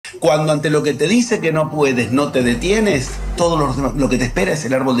Cuando ante lo que te dice que no puedes, no te detienes, todo lo que te espera es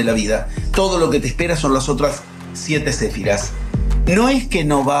el árbol de la vida. Todo lo que te espera son las otras 7 céfiras. No es que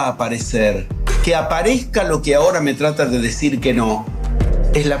no va a aparecer, que aparezca lo que ahora me trata de decir que no,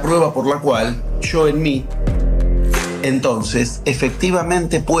 es la prueba por la cual yo en mí, entonces,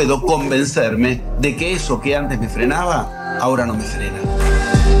 efectivamente puedo convencerme de que eso que antes me frenaba, ahora no me frena.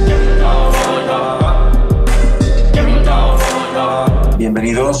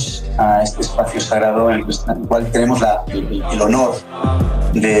 Bienvenidos a este espacio sagrado en el cual tenemos el honor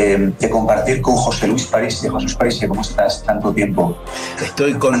de compartir con José Luis Parise. José Luis Parise, ¿cómo estás? Tanto tiempo.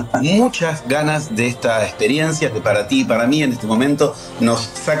 Estoy con muchas ganas de esta experiencia que para ti y para mí en este momento nos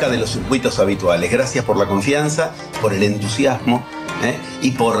saca de los circuitos habituales. Gracias por la confianza, por el entusiasmo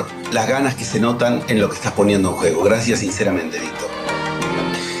y por las ganas que se notan en lo que estás poniendo en juego. Gracias sinceramente, Víctor.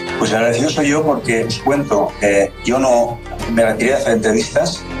 Pues agradecido soy yo porque os cuento, yo no me retiré de hacer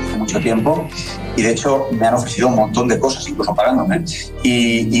entrevistas hace mucho tiempo y de hecho me han ofrecido un montón de cosas, incluso pagándome,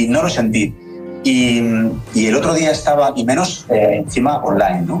 y no lo sentí. Y el otro día estaba, y menos encima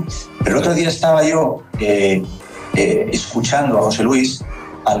online, ¿no? Pero el otro día estaba yo escuchando a José Luis,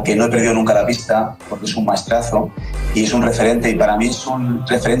 al que no he perdido nunca la pista, porque es un maestrazo y es un referente, y para mí es un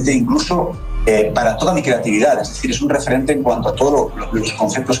referente incluso para toda mi creatividad, es decir, es un referente en cuanto a todos los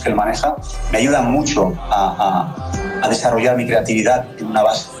conceptos que él maneja. Me ayudan mucho a desarrollar mi creatividad en una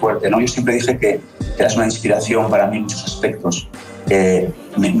base fuerte, ¿no? Yo siempre dije que eras una inspiración para mí en muchos aspectos.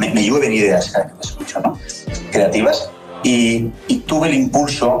 Me llueven ideas cada vez que te escucho, ¿no? Creativas, y tuve el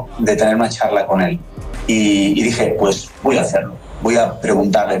impulso de tener una charla con él y dije, pues voy a hacerlo. Voy a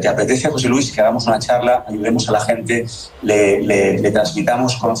preguntarle, ¿te apetece, José Luis, que hagamos una charla, ayudemos a la gente, le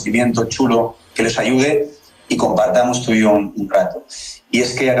transmitamos conocimiento chulo que les ayude y compartamos tú y yo un rato? Y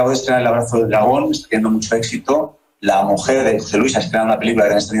es que acabo de estrenar El abrazo del dragón, está teniendo mucho éxito. La mujer de José Luis ha estrenado una película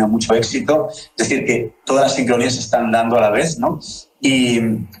que está teniendo mucho éxito. Es decir, que todas las sincronías se están dando a la vez, ¿no? Y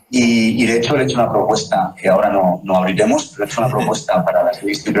de hecho le he hecho una propuesta, que ahora no abriremos, pero he hecho una propuesta para la que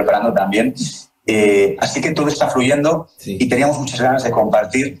estoy preparando también. Así que todo está fluyendo, sí. Y teníamos muchas ganas de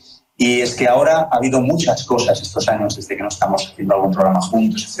compartir. Y es que ahora ha habido muchas cosas estos años desde que no estamos haciendo algún programa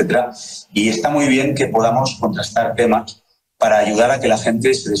juntos, etcétera, y está muy bien que podamos contrastar temas para ayudar a que la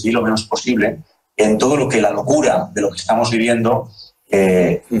gente se desvíe lo menos posible en todo lo que la locura de lo que estamos viviendo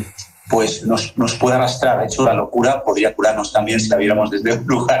pues nos puede arrastrar. De hecho, la locura podría curarnos también si la viéramos desde un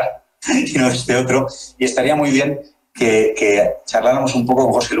lugar y no desde otro, y estaría muy bien que charláramos un poco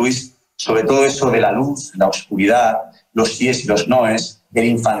con José Luis sobre todo eso de la luz, la oscuridad, los síes y los noes, el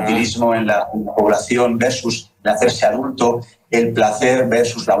infantilismo en la población versus el hacerse adulto, el placer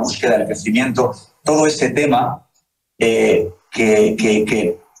versus la búsqueda del crecimiento, todo ese tema que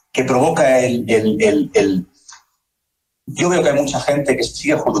provoca Yo veo que hay mucha gente que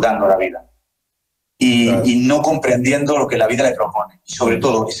sigue juzgando la vida y no comprendiendo lo que la vida le propone. Y sobre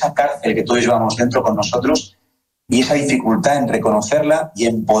todo, esa cárcel que todos llevamos dentro con nosotros, y esa dificultad en reconocerla y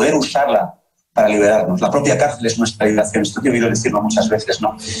en poder usarla para liberarnos. La propia cárcel es nuestra liberación. Esto te he oído decirlo muchas veces,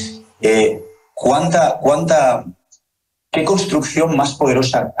 ¿no? ¿Qué construcción más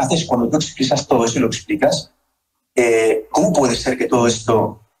poderosa haces cuando tú expresas todo eso y lo explicas? ¿Cómo puede ser que todo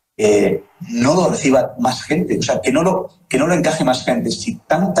esto no lo reciba más gente? O sea, que no lo encaje más gente. Si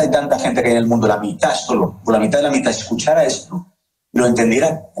tanta y tanta gente que hay en el mundo, la mitad solo, o la mitad de la mitad, escuchara esto, lo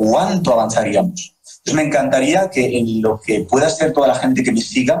entendiera, ¿cuánto avanzaríamos? Entonces me encantaría que en lo que pueda ser toda la gente que me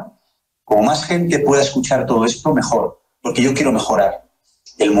siga, como más gente pueda escuchar todo esto, mejor. Porque yo quiero mejorar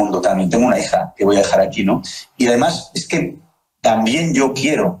el mundo también. Tengo una hija que voy a dejar aquí, ¿no? Y además es que también yo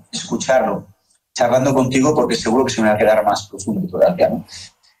quiero escucharlo charlando contigo, porque seguro que se me va a quedar más profundo todavía, ¿no?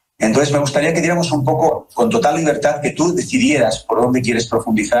 Entonces me gustaría que diéramos un poco, con total libertad, que tú decidieras por dónde quieres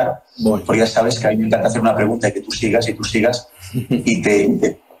profundizar, porque ya sabes que a mí me encanta hacer una pregunta y que tú sigas y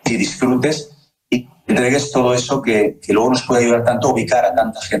disfrutes y entregues todo eso que luego nos puede ayudar tanto a ubicar a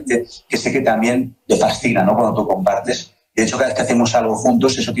tanta gente que sé que también le fascina, ¿no? Cuando tú compartes. De hecho, cada vez que hacemos algo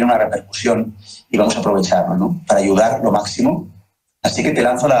juntos, eso tiene una repercusión y vamos a aprovecharlo, ¿no? Para ayudar lo máximo. Así que te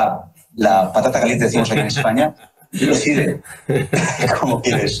lanzo la patata caliente, decimos aquí en España, y decide cómo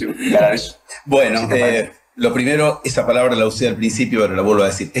quieres ganar eso. Bueno, lo primero, esa palabra la usé al principio, pero la vuelvo a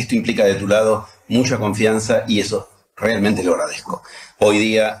decir. Esto implica de tu lado mucha confianza y eso realmente lo agradezco. Hoy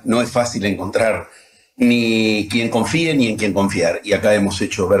día no es fácil encontrar ni quien confíe ni en quien confiar. Y acá hemos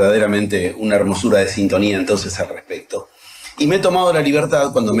hecho verdaderamente una hermosura de sintonía entonces al respecto. Y me he tomado la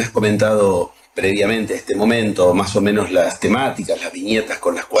libertad, cuando me has comentado previamente a este momento, más o menos las temáticas, las viñetas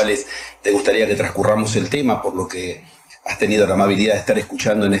con las cuales te gustaría que transcurramos el tema, por lo que has tenido la amabilidad de estar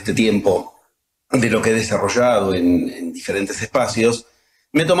escuchando en este tiempo de lo que he desarrollado en diferentes espacios,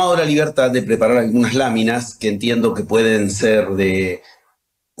 me he tomado la libertad de preparar algunas láminas que entiendo que pueden ser de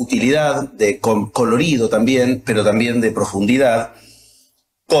utilidad, de colorido también, pero también de profundidad,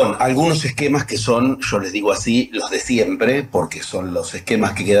 con algunos esquemas que son, yo les digo así, los de siempre, porque son los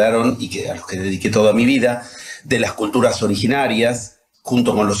esquemas que quedaron y a los que dediqué toda mi vida, de las culturas originarias,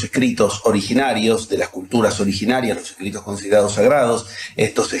 junto con los escritos originarios de las culturas originarias, los escritos considerados sagrados.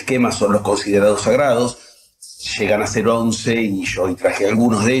 Estos esquemas son los considerados sagrados, llegan a ser 11 y yo hoy traje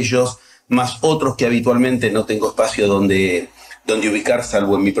algunos de ellos, más otros que habitualmente no tengo espacio donde ubicar,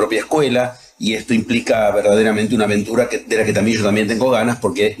 salvo en mi propia escuela, y esto implica verdaderamente una aventura de la que también yo también tengo ganas,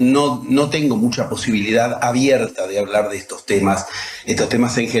 porque no tengo mucha posibilidad abierta de hablar de estos temas. Estos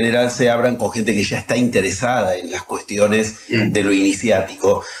temas en general se abran con gente que ya está interesada en las cuestiones de lo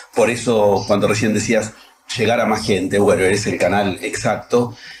iniciático. Por eso, cuando recién decías llegar a más gente, bueno, eres el canal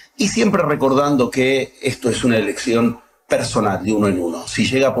exacto, y siempre recordando que esto es una elección personal, de uno en uno. Si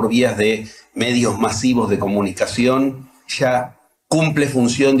llega por vías de medios masivos de comunicación, ya cumple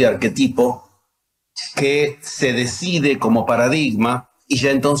función de arquetipo que se decide como paradigma y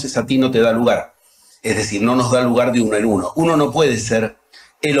ya entonces a ti no te da lugar. Es decir, no nos da lugar de uno en uno. Uno no puede ser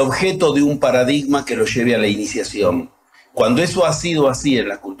el objeto de un paradigma que lo lleve a la iniciación. Cuando eso ha sido así en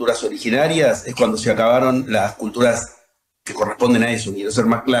las culturas originarias, es cuando se acabaron las culturas que corresponden a eso. Quiero ser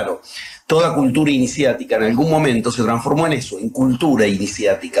más claro. Toda cultura iniciática en algún momento se transformó en eso, en cultura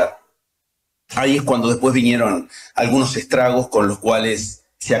iniciática. Ahí es cuando después vinieron algunos estragos con los cuales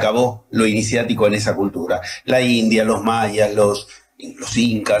se acabó lo iniciático en esa cultura. La India, los mayas, los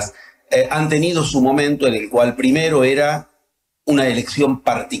incas, han tenido su momento en el cual primero era una elección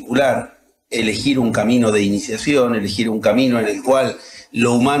particular, elegir un camino de iniciación, elegir un camino en el cual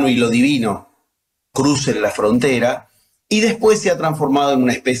lo humano y lo divino crucen la frontera, y después se ha transformado en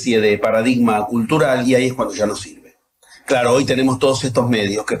una especie de paradigma cultural, y ahí es cuando ya no sirve. Claro, hoy tenemos todos estos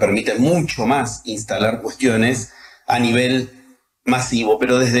medios que permiten mucho más instalar cuestiones a nivel masivo,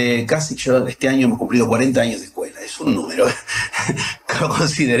 pero desde casi, yo este año hemos cumplido 40 años de escuela, es un número.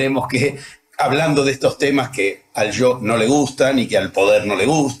 Consideremos que hablando de estos temas que al yo no le gustan y que al poder no le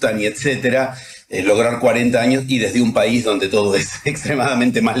gustan y etcétera, lograr 40 años y desde un país donde todo es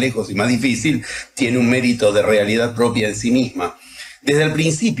extremadamente más lejos y más difícil, tiene un mérito de realidad propia en sí misma. Desde el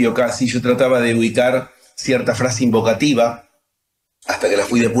principio casi yo trataba de ubicar cierta frase invocativa, hasta que la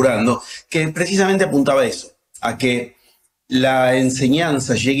fui depurando, que precisamente apuntaba a eso, a que la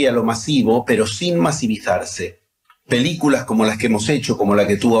enseñanza llegue a lo masivo, pero sin masivizarse. Películas como las que hemos hecho, como la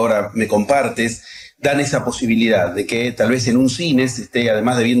que tú ahora me compartes, dan esa posibilidad de que tal vez en un cine se esté,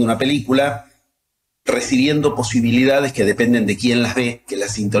 además de viendo una película, recibiendo posibilidades que dependen de quién las ve, que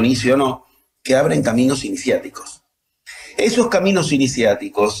las sintonice o no, que abren caminos iniciáticos. Esos caminos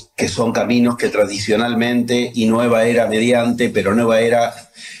iniciáticos, que son caminos que tradicionalmente y nueva era mediante, pero nueva era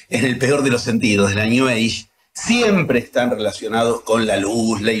en el peor de los sentidos, de la New Age, siempre están relacionados con la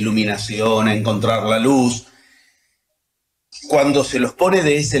luz, la iluminación, encontrar la luz. Cuando se los pone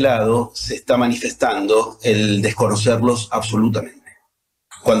de ese lado, se está manifestando el desconocerlos absolutamente.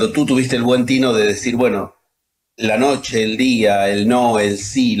 Cuando tú tuviste el buen tino de decir, bueno, la noche, el día, el no, el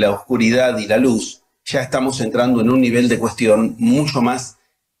sí, la oscuridad y la luz, ya estamos entrando en un nivel de cuestión mucho más,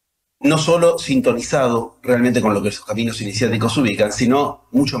 no solo sintonizado realmente con lo que esos caminos iniciáticos ubican, sino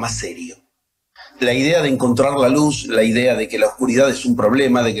mucho más serio. La idea de encontrar la luz, la idea de que la oscuridad es un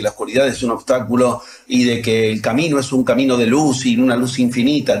problema, de que la oscuridad es un obstáculo y de que el camino es un camino de luz y una luz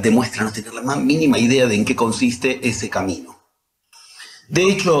infinita, demuestra no tener la más mínima idea de en qué consiste ese camino. De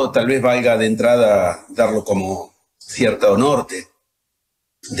hecho, tal vez valga de entrada darlo como cierto norte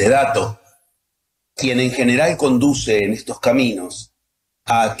de dato. Quien en general conduce en estos caminos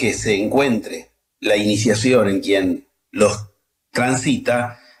a que se encuentre la iniciación en quien los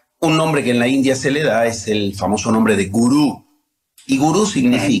transita, un nombre que en la India se le da es el famoso nombre de gurú. Y gurú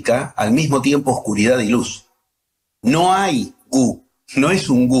significa al mismo tiempo oscuridad y luz. No hay gu, no es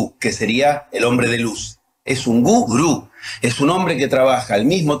un gu, que sería el hombre de luz. Es un gurú, es un hombre que trabaja al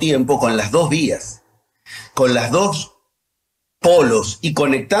mismo tiempo con las dos vías, con las dos polos, y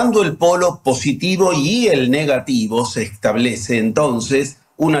conectando el polo positivo y el negativo se establece entonces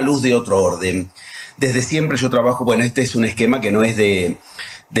una luz de otro orden. Desde siempre yo trabajo, bueno, este es un esquema que no es de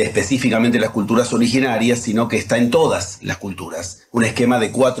específicamente las culturas originarias, sino que está en todas las culturas. Un esquema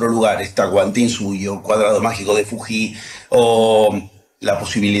de 4 lugares, Tahuantín suyo, cuadrado mágico de Fuji, o la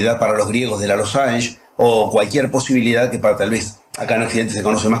posibilidad para los griegos de la losange, o cualquier posibilidad que para tal vez acá en Occidente se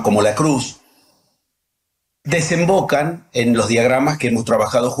conoce más como la cruz, desembocan en los diagramas que hemos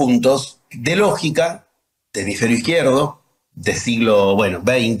trabajado juntos de lógica, de hemisferio izquierdo, de siglo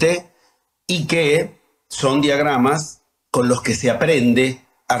XX, y que son diagramas con los que se aprende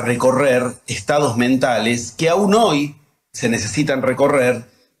a recorrer estados mentales que aún hoy se necesitan recorrer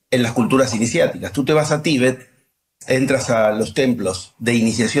en las culturas iniciáticas. Tú te vas a Tíbet, entras a los templos de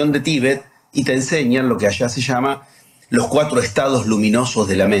iniciación de Tíbet y te enseñan lo que allá se llama los 4 estados luminosos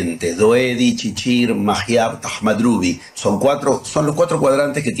de la mente. Doedi, Chichir, Magia, Tahmadrubi. Son los 4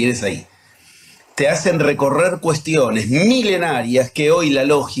 cuadrantes que tienes ahí. Te hacen recorrer cuestiones milenarias que hoy la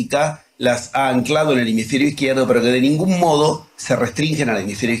lógica las ha anclado en el hemisferio izquierdo, pero que de ningún modo se restringen al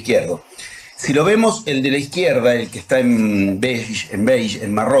hemisferio izquierdo. Si lo vemos, el de la izquierda, el que está en beige,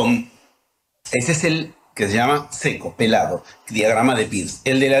 en marrón, ese es el que se llama seco, pelado, diagrama de Peirce.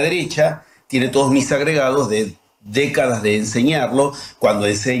 El de la derecha tiene todos mis agregados de décadas de enseñarlo. Cuando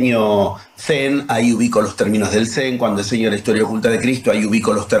enseño Zen, ahí ubico los términos del Zen. Cuando enseño la historia oculta de Cristo, ahí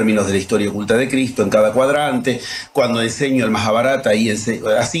ubico los términos de la historia oculta de Cristo en cada cuadrante. Cuando enseño el Mahabharata, ahí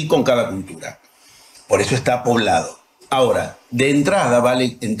así con cada cultura. Por eso está poblado. Ahora, de entrada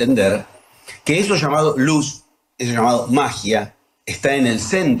vale entender que eso llamado luz, eso llamado magia, está en el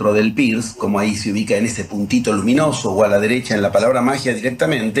centro del Peirce, como ahí se ubica en ese puntito luminoso, o a la derecha en la palabra magia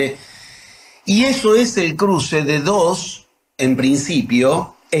directamente. Y eso es el cruce de 2, en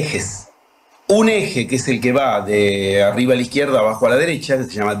principio, ejes. Un eje que es el que va de arriba a la izquierda, abajo a la derecha, que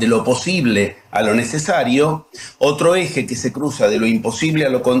se llama de lo posible a lo necesario. Otro eje que se cruza de lo imposible a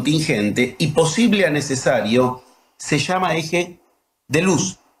lo contingente. Y posible a necesario se llama eje de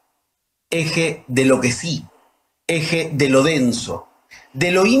luz. Eje de lo que sí. Eje de lo denso.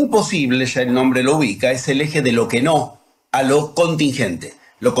 De lo imposible, ya el nombre lo ubica, es el eje de lo que no a lo contingente.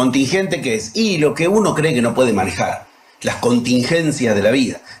 Lo contingente que es, y lo que uno cree que no puede manejar, las contingencias de la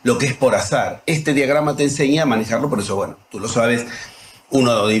vida, lo que es por azar. Este diagrama te enseña a manejarlo, por eso, bueno, tú lo sabes,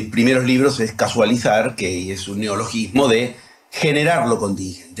 uno de mis primeros libros es Casualizar, que es un neologismo de generar lo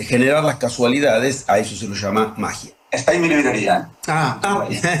contingente, generar las casualidades, a eso se lo llama magia. Está en mi librería.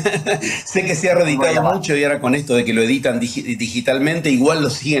 Sé que se ha reeditado mucho y ahora con esto de que lo editan digitalmente, igual lo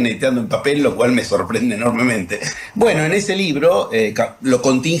siguen editando en papel, lo cual me sorprende enormemente. Bueno, en ese libro, lo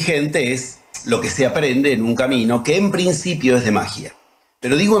contingente es lo que se aprende en un camino que en principio es de magia.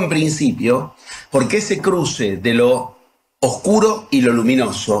 Pero digo en principio porque ese cruce de lo oscuro y lo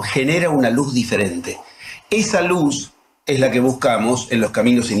luminoso genera una luz diferente. Esa luz es la que buscamos en los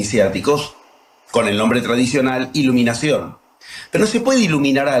caminos iniciáticos, con el nombre tradicional, iluminación. Pero no se puede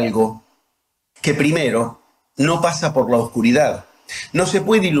iluminar algo que primero no pasa por la oscuridad. No se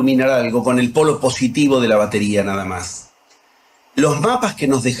puede iluminar algo con el polo positivo de la batería nada más. Los mapas que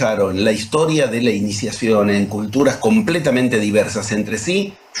nos dejaron la historia de la iniciación en culturas completamente diversas entre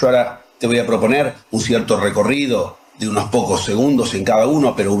sí, yo ahora te voy a proponer un cierto recorrido de unos pocos segundos en cada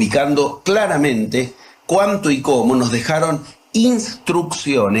uno, pero ubicando claramente cuánto y cómo nos dejaron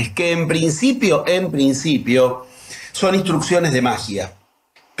instrucciones que en principio son instrucciones de magia,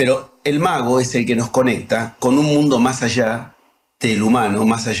 pero el mago es el que nos conecta con un mundo más allá del humano,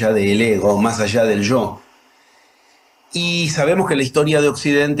 más allá del ego, más allá del yo. Y sabemos que la historia de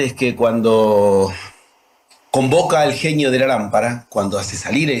Occidente es que cuando convoca al genio de la lámpara, cuando hace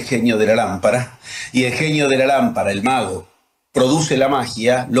salir el genio de la lámpara, y el genio de la lámpara, el mago, produce la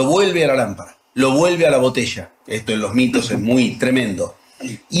magia, lo vuelve a la lámpara, lo vuelve a la botella. Esto en los mitos es muy tremendo.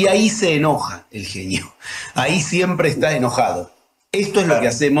 Y ahí se enoja el genio. Ahí siempre está enojado. Esto es lo que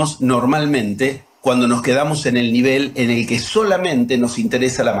hacemos normalmente cuando nos quedamos en el nivel en el que solamente nos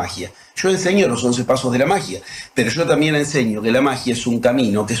interesa la magia. Yo enseño los 11 pasos de la magia, pero yo también enseño que la magia es un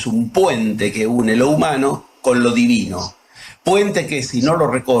camino, que es un puente que une lo humano con lo divino. Puente que si no lo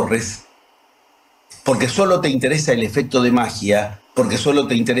recorres, porque solo te interesa el efecto de magia, porque solo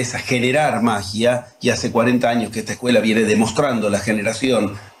te interesa generar magia, y hace 40 años que esta escuela viene demostrando la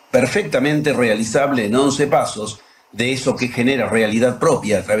generación perfectamente realizable en 11 pasos de eso que genera realidad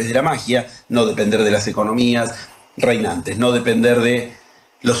propia a través de la magia, no depender de las economías reinantes, no depender de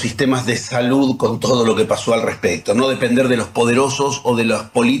los sistemas de salud con todo lo que pasó al respecto, no depender de los poderosos o de las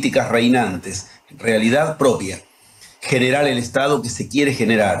políticas reinantes, realidad propia. Generar el estado que se quiere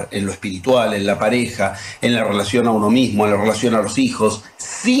generar en lo espiritual, en la pareja, en la relación a uno mismo, en la relación a los hijos,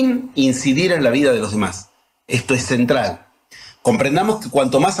 sin incidir en la vida de los demás. Esto es central. Comprendamos que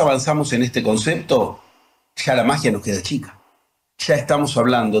cuanto más avanzamos en este concepto, ya la magia nos queda chica. Ya estamos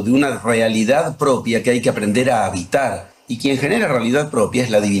hablando de una realidad propia que hay que aprender a habitar. Y quien genera realidad propia es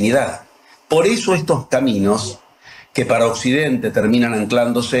la divinidad. Por eso estos caminos, que para Occidente terminan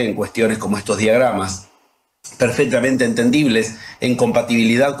anclándose en cuestiones como estos diagramas, perfectamente entendibles en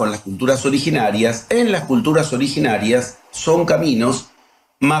compatibilidad con las culturas originarias, en las culturas originarias son caminos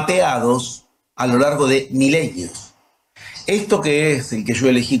mapeados a lo largo de milenios. Esto que es el que yo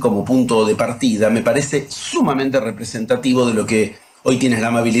elegí como punto de partida me parece sumamente representativo de lo que hoy tienes la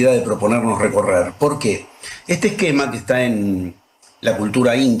amabilidad de proponernos recorrer. ¿Por qué? Este esquema que está en la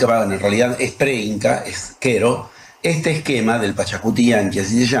cultura inca, en realidad es pre-inca, es quero. Este esquema del Pachacutián, que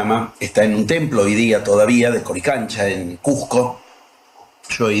así se llama, está en un templo hoy día todavía de Coricancha, en Cusco.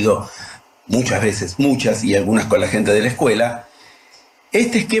 Yo he ido muchas veces, muchas, y algunas con la gente de la escuela.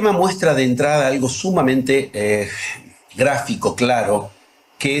 Este esquema muestra de entrada algo sumamente gráfico, claro,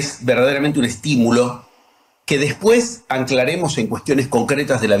 que es verdaderamente un estímulo que después anclaremos en cuestiones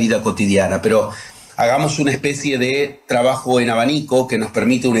concretas de la vida cotidiana, pero hagamos una especie de trabajo en abanico que nos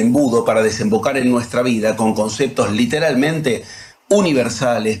permite un embudo para desembocar en nuestra vida con conceptos literalmente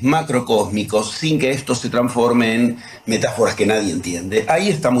universales, macrocósmicos, sin que esto se transforme en metáforas que nadie entiende. Ahí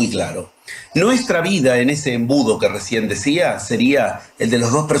está muy claro. Nuestra vida en ese embudo que recién decía sería el de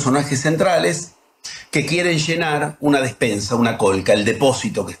los dos personajes centrales que quieren llenar una despensa, una colca, el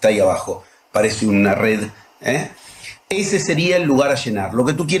depósito que está ahí abajo. Parece una red, ¿eh? Ese sería el lugar a llenar, lo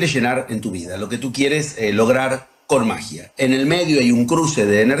que tú quieres llenar en tu vida, lo que tú quieres lograr con magia. En el medio hay un cruce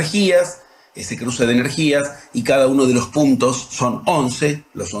de energías, ese cruce de energías, y cada uno de los puntos son 11,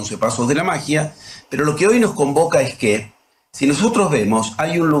 los 11 pasos de la magia, pero lo que hoy nos convoca es que, si nosotros vemos,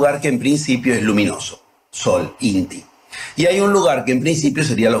 hay un lugar que en principio es luminoso, Sol, Inti, y hay un lugar que en principio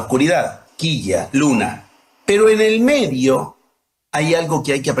sería la oscuridad, Quilla, Luna, pero en el medio hay algo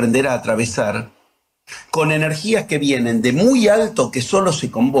que hay que aprender a atravesar con energías que vienen de muy alto, que solo se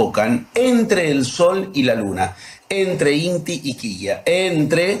convocan entre el Sol y la Luna, entre Inti y Quilla,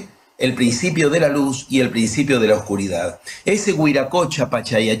 entre el principio de la luz y el principio de la oscuridad. Ese Huiracocha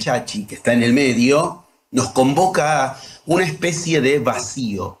Pachayachachi que está en el medio nos convoca a una especie de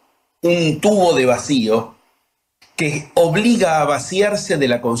vacío, un tubo de vacío que obliga a vaciarse de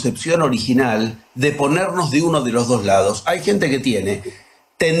la concepción original de ponernos de uno de los dos lados. Hay gente que tiene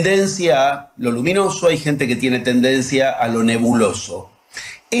tendencia a lo luminoso, hay gente que tiene tendencia a lo nebuloso.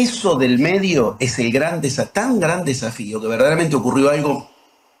 Eso del medio es el tan gran desafío que verdaderamente ocurrió algo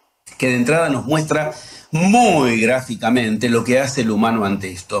que de entrada nos muestra muy gráficamente lo que hace el humano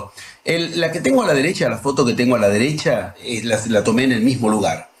ante esto. La que tengo a la derecha, la foto que tengo a la derecha, la tomé en el mismo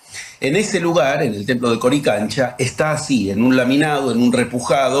lugar. En ese lugar, en el templo de Coricancha, está así, en un laminado, en un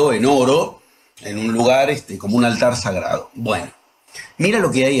repujado, en oro, en un lugar como un altar sagrado. Bueno, mira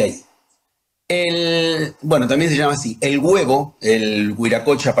lo que hay ahí. Bueno, también se llama así, el huevo, el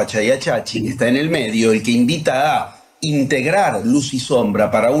Huiracocha Pachayachachi, que está en el medio, el que invita a integrar luz y sombra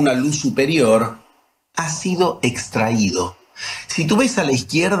para una luz superior, ha sido extraído. Si tú ves a la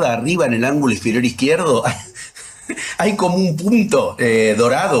izquierda, arriba en el ángulo inferior izquierdo, hay como un punto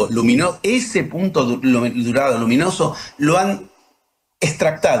dorado, luminoso. Ese punto dorado, luminoso, lo han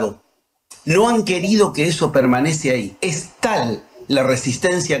extractado. No han querido que eso permanece ahí. Es tal la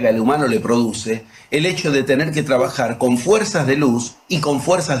resistencia que al humano le produce el hecho de tener que trabajar con fuerzas de luz y con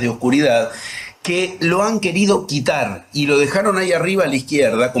fuerzas de oscuridad, que lo han querido quitar y lo dejaron ahí arriba a la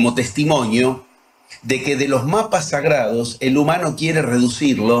izquierda como testimonio de que de los mapas sagrados el humano quiere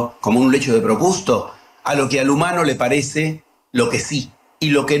reducirlo como un lecho de Procusto a lo que al humano le parece lo que sí, y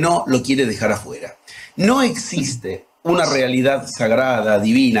lo que no lo quiere dejar afuera. No existe una realidad sagrada,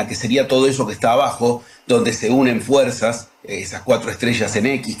 divina, que sería todo eso que está abajo, donde se unen fuerzas, esas 4 estrellas en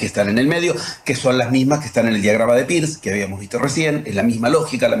X que están en el medio, que son las mismas que están en el diagrama de Peirce, que habíamos visto recién, es la misma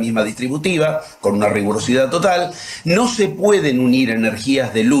lógica, la misma distributiva, con una rigurosidad total. No se pueden unir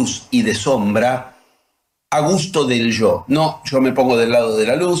energías de luz y de sombra a gusto del yo. No, yo me pongo del lado de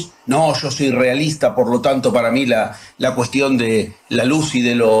la luz. No, yo soy realista, por lo tanto, para mí la cuestión de la luz y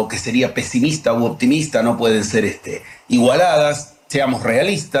de lo que sería pesimista u optimista no pueden ser igualadas. Seamos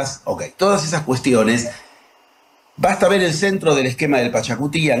realistas. Ok, todas esas cuestiones. Basta ver el centro del esquema del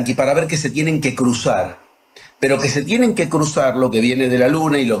Pachacutiyanqui para ver que se tienen que cruzar. Pero que se tienen que cruzar lo que viene de la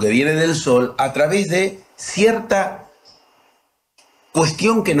luna y lo que viene del sol a través de cierta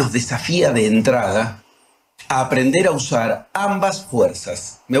cuestión que nos desafía de entrada a aprender a usar ambas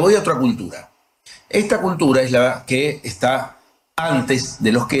fuerzas. Me voy a otra cultura. Esta cultura es la que está antes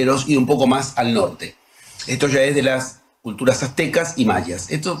de los queros y un poco más al norte. Esto ya es de las culturas aztecas y mayas.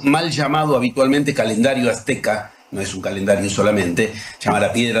 Esto mal llamado habitualmente calendario azteca, no es un calendario solamente, se llama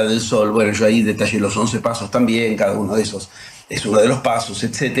la piedra del sol. Bueno, yo ahí detallé los 11 pasos también, cada uno de esos es uno de los pasos,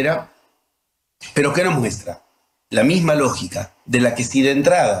 etc. Pero ¿qué nos muestra? La misma lógica de la que si de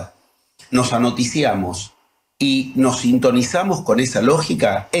entrada nos anoticiamos y nos sintonizamos con esa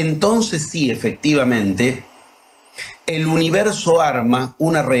lógica, entonces sí, efectivamente, el universo arma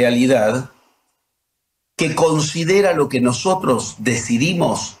una realidad que considera lo que nosotros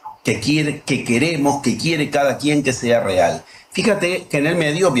decidimos que queremos, que quiere cada quien que sea real. Fíjate que en el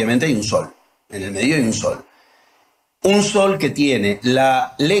medio obviamente hay un sol. En el medio hay un sol. Un sol que tiene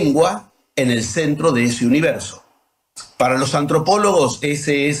la lengua en el centro de ese universo. Para los antropólogos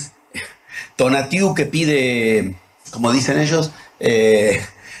ese es Tonatiuh, que pide, como dicen ellos,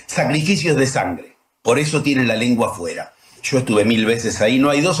 sacrificios de sangre. Por eso tiene la lengua afuera. Yo estuve 1000 veces ahí. No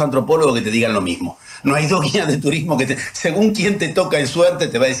hay dos antropólogos que te digan lo mismo. No hay dos guías de turismo que según quien te toca en suerte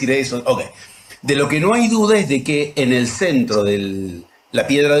te va a decir eso. Ok. De lo que no hay duda es de que en el centro de la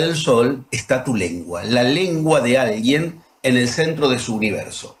piedra del sol está tu lengua. La lengua de alguien en el centro de su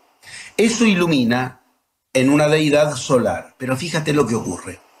universo. Eso ilumina en una deidad solar. Pero fíjate lo que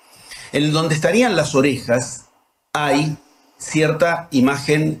ocurre. En donde estarían las orejas hay cierta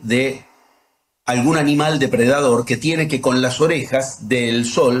imagen de algún animal depredador que tiene que con las orejas del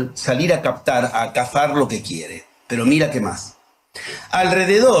sol salir a captar, a cazar lo que quiere. Pero mira qué más.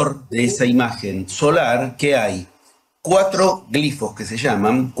 Alrededor de esa imagen solar, ¿qué hay? 4 glifos que se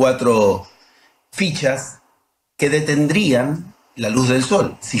llaman, 4 fichas que detendrían la luz del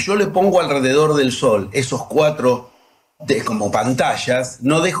sol. Si yo le pongo alrededor del sol esos 4 como pantallas,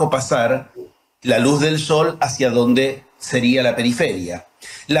 no dejo pasar la luz del sol hacia donde sería la periferia.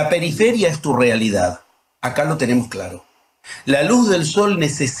 La periferia es tu realidad. Acá lo tenemos claro. La luz del sol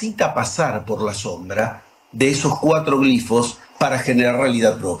necesita pasar por la sombra de esos 4 glifos para generar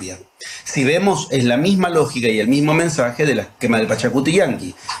realidad propia. Si vemos, es la misma lógica y el mismo mensaje de la esquema del Pachacuti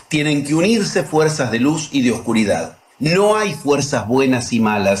Yanqui. Tienen que unirse fuerzas de luz y de oscuridad. No hay fuerzas buenas y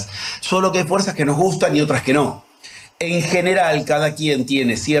malas, solo que hay fuerzas que nos gustan y otras que no. En general, cada quien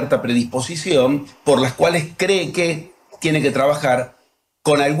tiene cierta predisposición por las cuales cree que tiene que trabajar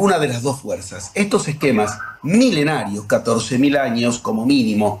con alguna de las dos fuerzas. Estos esquemas milenarios, 14.000 años como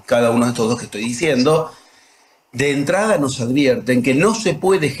mínimo, cada uno de estos dos que estoy diciendo, de entrada nos advierten que no se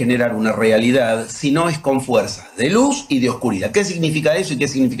puede generar una realidad si no es con fuerzas de luz y de oscuridad. ¿Qué significa eso y qué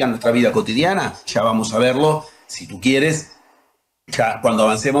significa nuestra vida cotidiana? Ya vamos a verlo, si tú quieres, ya cuando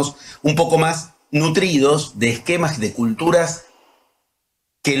avancemos un poco más nutridos de esquemas de culturas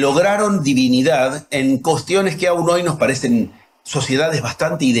que lograron divinidad en cuestiones que aún hoy nos parecen sociedades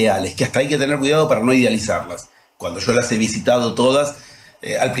bastante ideales, que hasta hay que tener cuidado para no idealizarlas. Cuando yo las he visitado todas,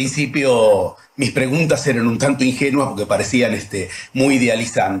 al principio mis preguntas eran un tanto ingenuas porque parecían muy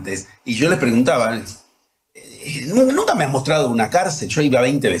idealizantes. Y yo les preguntaba, nunca me has mostrado una cárcel, yo iba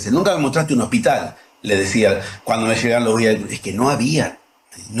 20 veces, nunca me mostraste un hospital, le decía cuando me llegaban los guías. Es que no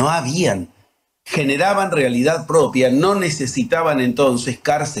habían. Generaban realidad propia, no necesitaban entonces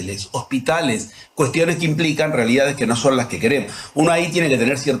cárceles, hospitales, cuestiones que implican realidades que no son las que queremos. Uno ahí tiene que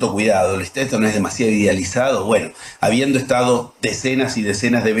tener cierto cuidado, esto no es demasiado idealizado. Bueno, habiendo estado decenas y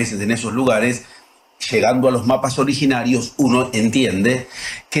decenas de veces en esos lugares, llegando a los mapas originarios, uno entiende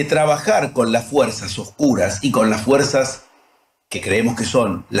que trabajar con las fuerzas oscuras y con las fuerzas que creemos que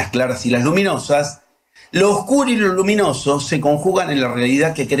son las claras y las luminosas, lo oscuro y lo luminoso se conjugan en la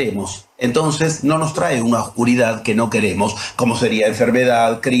realidad que queremos. Entonces no nos trae una oscuridad que no queremos, como sería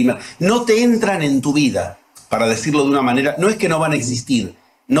enfermedad, crimen. No te entran en tu vida, para decirlo de una manera, no es que no van a existir,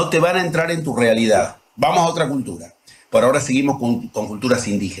 no te van a entrar en tu realidad. Vamos a otra cultura. Por ahora seguimos con culturas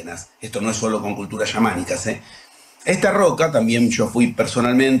indígenas. Esto no es solo con culturas chamánicas, ¿eh? Esta roca, también yo fui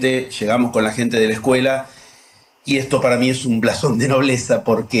personalmente, llegamos con la gente de la escuela, y esto para mí es un blasón de nobleza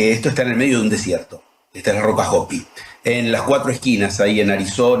porque esto está en el medio de un desierto. Esta es la roca Hopi. En las 4 esquinas, ahí en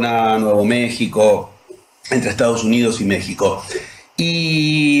Arizona, Nuevo México, entre Estados Unidos y México.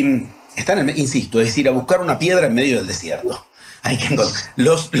 Y están, insisto, es decir, a buscar una piedra en medio del desierto. Hay que encontrar.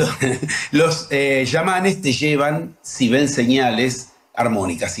 Los yamanes te llevan si ven señales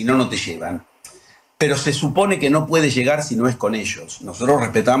armónicas, si no, no te llevan. Pero se supone que no puede llegar si no es con ellos. Nosotros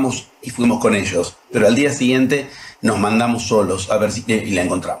respetamos y fuimos con ellos, pero al día siguiente nos mandamos solos a ver si y la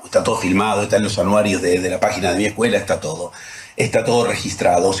encontramos. Está todo filmado, está en los anuarios de la página de mi escuela, está todo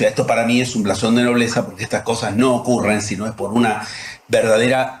registrado. O sea, esto para mí es un blasón de nobleza porque estas cosas no ocurren si no es por una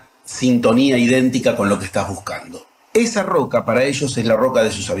verdadera sintonía idéntica con lo que estás buscando. Esa roca para ellos es la roca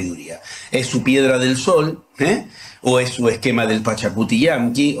de su sabiduría. Es su piedra del sol, o es su esquema del Pachacuti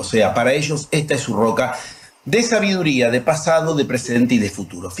Yanqui. O sea, para ellos esta es su roca de sabiduría, de pasado, de presente y de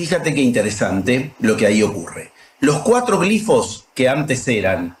futuro. Fíjate qué interesante lo que ahí ocurre. Los 4 glifos que antes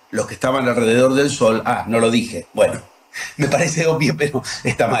eran los que estaban alrededor del sol, no lo dije, bueno, me parece obvio, pero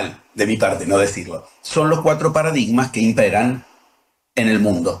está mal de mi parte no decirlo. Son los 4 paradigmas que imperan en el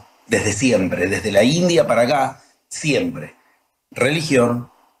mundo, desde siempre, desde la India para acá, siempre.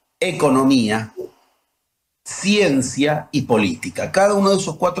 Religión, economía, ciencia y política. Cada uno de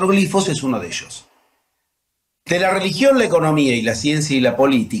esos 4 glifos es uno de ellos. De la religión, la economía y la ciencia y la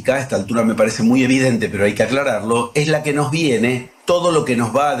política, a esta altura me parece muy evidente, pero hay que aclararlo, es la que nos viene todo lo que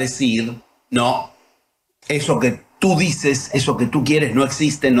nos va a decir, no, eso que tú dices, eso que tú quieres no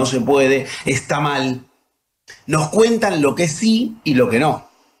existe, no se puede, está mal. Nos cuentan lo que sí y lo que no.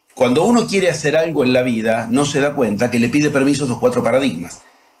 Cuando uno quiere hacer algo en la vida, no se da cuenta que le pide permiso a esos 4 paradigmas.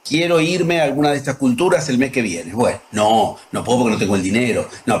 Quiero irme a alguna de estas culturas el mes que viene. Bueno, no puedo porque no tengo el dinero.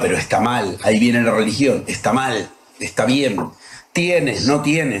 No, pero está mal. Ahí viene la religión. Está mal. Está bien. Tienes, no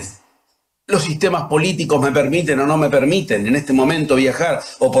tienes. Los sistemas políticos me permiten o no me permiten en este momento viajar.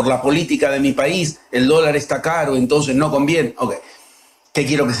 O por la política de mi país, el dólar está caro, entonces no conviene. Ok. ¿Qué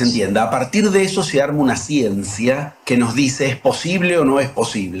quiero que se entienda? A partir de eso se arma una ciencia que nos dice ¿es posible o no es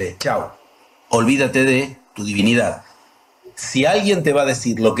posible? Chao. Olvídate de tu divinidad. Si alguien te va a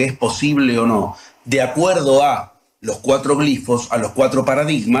decir lo que es posible o no, de acuerdo a los 4 glifos, a los 4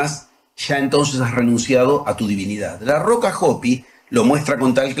 paradigmas, ya entonces has renunciado a tu divinidad. La roca Hopi lo muestra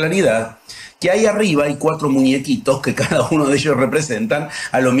con tal claridad que ahí arriba hay 4 muñequitos que cada uno de ellos representan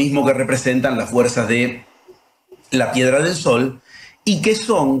a lo mismo que representan las fuerzas de la piedra del sol y que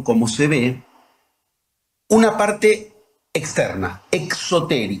son, como se ve, una parte externa,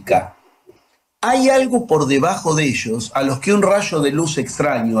 exotérica. Hay algo por debajo de ellos a los que un rayo de luz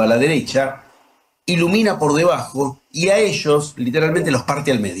extraño a la derecha ilumina por debajo y a ellos literalmente los parte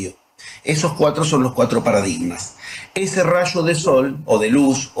al medio. Esos 4 son los 4 paradigmas. Ese rayo de sol o de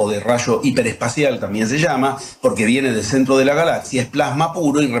luz o de rayo hiperespacial también se llama porque viene del centro de la galaxia, es plasma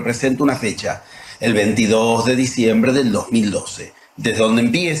puro y representa una fecha, el 22 de diciembre del 2012, desde donde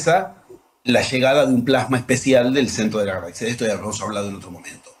empieza la llegada de un plasma especial del centro de la galaxia. De esto ya hemos hablado en otro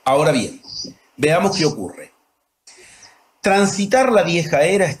momento. Ahora bien, veamos qué ocurre. Transitar la vieja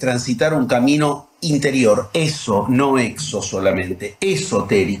era es transitar un camino interior, eso, no exo solamente,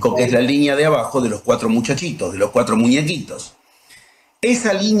 esotérico, que es la línea de abajo de los 4 muchachitos, de los 4 muñequitos.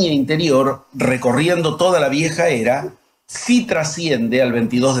 Esa línea interior, recorriendo toda la vieja era, sí trasciende al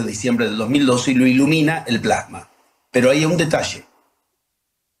 22 de diciembre del 2012 y lo ilumina el plasma. Pero hay un detalle.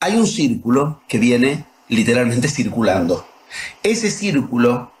 Hay un círculo que viene literalmente circulando. Ese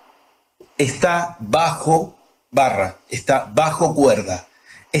círculo está bajo barra, está bajo cuerda,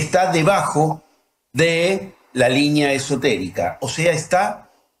 está debajo de la línea esotérica, o sea, está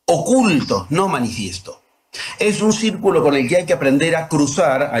oculto, no manifiesto. Es un círculo con el que hay que aprender a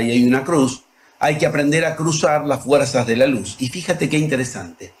cruzar, ahí hay una cruz, hay que aprender a cruzar las fuerzas de la luz. Y fíjate qué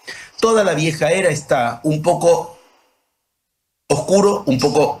interesante, toda la vieja era está un poco oscuro, un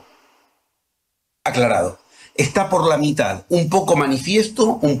poco aclarado. Está por la mitad, un poco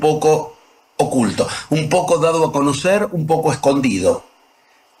manifiesto, un poco oculto, un poco dado a conocer, un poco escondido.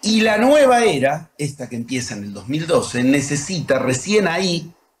 Y la nueva era, esta que empieza en el 2012, necesita recién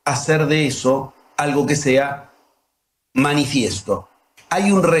ahí hacer de eso algo que sea manifiesto.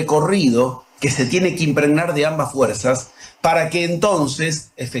 Hay un recorrido que se tiene que impregnar de ambas fuerzas para que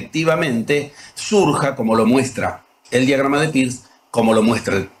entonces, efectivamente, surja, como lo muestra el diagrama de Peirce, como lo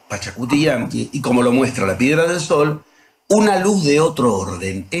muestra el Pachacuti Yankee y como lo muestra la piedra del sol, una luz de otro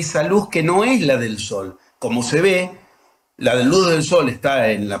orden, esa luz que no es la del sol. Como se ve, la luz del sol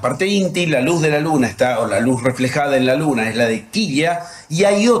está en la parte íntima, la luz de la luna está, o la luz reflejada en la luna es la de Quilla, y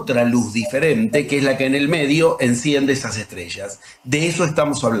hay otra luz diferente que es la que en el medio enciende esas estrellas. De eso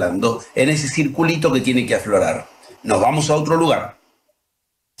estamos hablando, en ese circulito que tiene que aflorar. Nos vamos a otro lugar.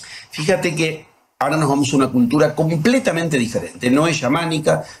 Fíjate que ahora nos vamos a una cultura completamente diferente. No es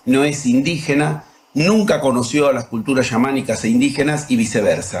chamánica, no es indígena, nunca conoció a las culturas chamánicas e indígenas y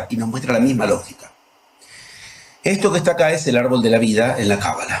viceversa, y nos muestra la misma lógica. Esto que está acá es el árbol de la vida en la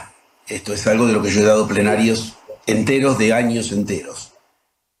Cábala. Esto es algo de lo que yo he dado plenarios enteros de años enteros.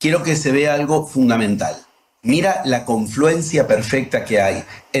 Quiero que se vea algo fundamental. Mira la confluencia perfecta que hay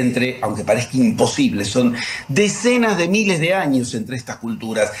entre, aunque parezca imposible, son decenas de miles de años entre estas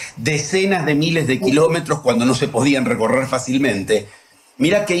culturas, decenas de miles de kilómetros cuando no se podían recorrer fácilmente.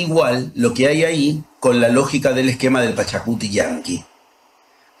 Mira que igual lo que hay ahí con la lógica del esquema del Pachacuti Yankee.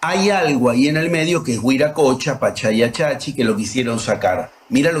 Hay algo ahí en el medio que es Huiracocha, Pachayachachi, que lo quisieron sacar.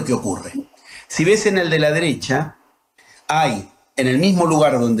 Mira lo que ocurre. Si ves en el de la derecha, hay en el mismo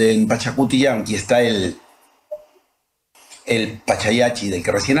lugar donde en Pachacuti Yankee está el Pachayachi del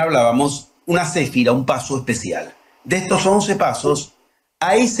que recién hablábamos, una céfira, un paso especial. De estos 11 pasos,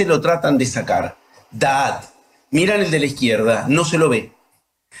 a ese lo tratan de sacar. Da'at. Mira en el de la izquierda, no se lo ve.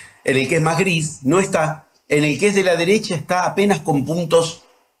 En el que es más gris, no está. En el que es de la derecha está apenas con puntos,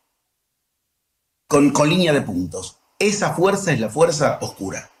 con línea de puntos. Esa fuerza es la fuerza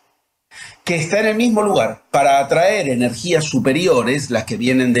oscura. que está en el mismo lugar para atraer energías superiores, las que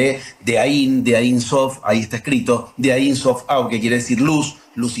vienen de Ain Sof, ahí está escrito, de Ain Sof Au, que quiere decir luz,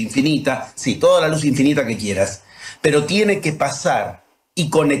 luz infinita, sí, toda la luz infinita que quieras, pero tiene que pasar y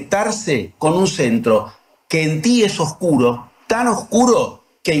conectarse con un centro que en ti es oscuro, tan oscuro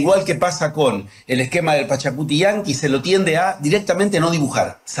que igual que pasa con el esquema del Pachacuti Yanqui, se lo tiende a directamente no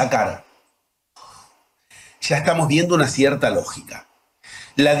dibujar, sacar. Ya estamos viendo una cierta lógica.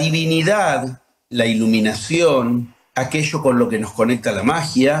 La divinidad, la iluminación, aquello con lo que nos conecta la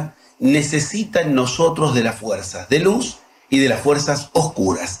magia, necesita en nosotros de las fuerzas de luz y de las fuerzas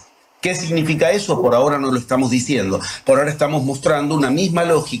oscuras. ¿Qué significa eso? Por ahora no lo estamos diciendo. Por ahora estamos mostrando una misma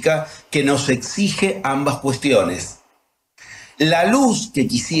lógica que nos exige ambas cuestiones. La luz que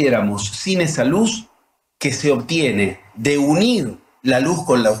quisiéramos sin esa luz que se obtiene de unir la luz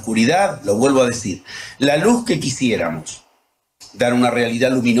con la oscuridad, lo vuelvo a decir, la luz que quisiéramos dar una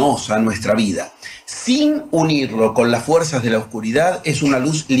realidad luminosa a nuestra vida, sin unirlo con las fuerzas de la oscuridad, es una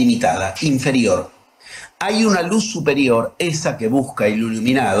luz limitada, inferior. Hay una luz superior, esa que busca el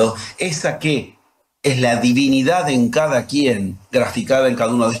iluminado, esa que es la divinidad en cada quien, graficada en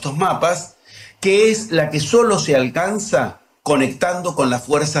cada uno de estos mapas, que es la que solo se alcanza conectando con las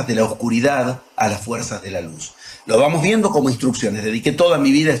fuerzas de la oscuridad a las fuerzas de la luz. Lo vamos viendo como instrucciones. Dediqué toda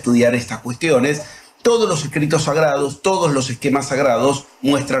mi vida a estudiar estas cuestiones. Todos los escritos sagrados, todos los esquemas sagrados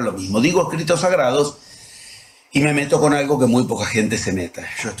muestran lo mismo. Digo escritos sagrados y me meto con algo que muy poca gente se meta.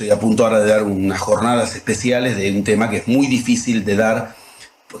 Yo estoy a punto ahora de dar unas jornadas especiales de un tema que es muy difícil de dar,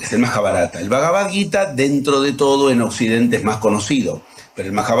 porque es el Mahabharata. El Bhagavad Gita, dentro de todo, en Occidente es más conocido, pero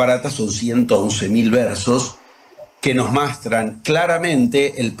el Mahabharata son 111.000 versos que nos muestran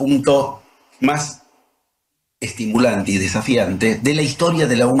claramente el punto más estimulante y desafiante de la historia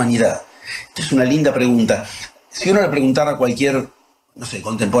de la humanidad. Esto es una linda pregunta. Si uno le preguntara a cualquier, no sé,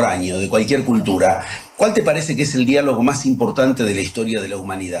 contemporáneo, de cualquier cultura, ¿cuál te parece que es el diálogo más importante de la historia de la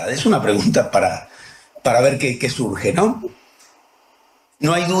humanidad? Es una pregunta para ver qué surge, ¿no?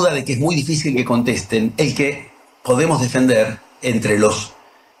 No hay duda de que es muy difícil que contesten el que podemos defender entre los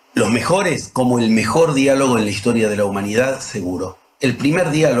mejores como el mejor diálogo en la historia de la humanidad, seguro. El primer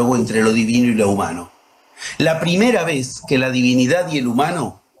diálogo entre lo divino y lo humano. La primera vez que la divinidad y el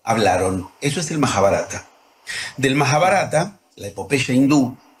humano hablaron. Eso es el Mahabharata. Del Mahabharata, la epopeya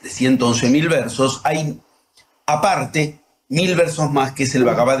hindú de 111.000 versos, hay aparte 1.000 versos más, que es el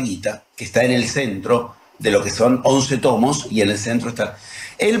Bhagavad Gita, que está en el centro de lo que son 11 tomos, y en el centro está...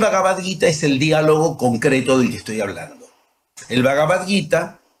 El Bhagavad Gita es el diálogo concreto del que estoy hablando. El Bhagavad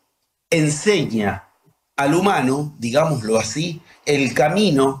Gita enseña al humano, digámoslo así, el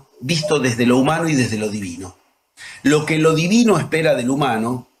camino visto desde lo humano y desde lo divino. Lo que lo divino espera del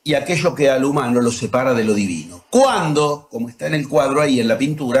humano y aquello que al humano lo separa de lo divino. ¿Cuándo? Como está en el cuadro ahí en la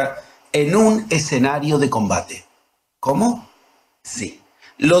pintura, en un escenario de combate. ¿Cómo? Sí.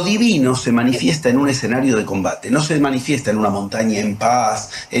 Lo divino se manifiesta en un escenario de combate, no se manifiesta en una montaña en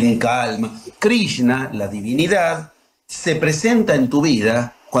paz, en calma. Krishna, la divinidad, se presenta en tu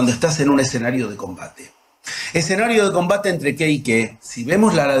vida cuando estás en un escenario de combate. Escenario de combate entre qué y qué. Si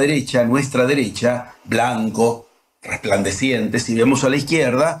vemos a la derecha, nuestra derecha, blanco, resplandeciente. Si vemos a la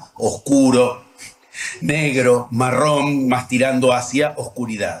izquierda, oscuro, negro, marrón, más tirando hacia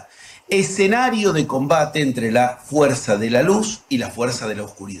oscuridad. Escenario de combate entre la fuerza de la luz y la fuerza de la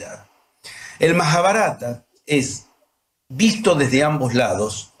oscuridad. El Mahabharata es visto desde ambos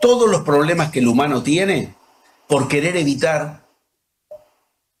lados, todos los problemas que el humano tiene por querer evitar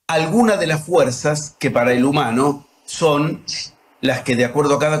alguna de las fuerzas que para el humano son las que de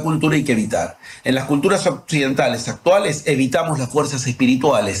acuerdo a cada cultura hay que evitar. En las culturas occidentales actuales evitamos las fuerzas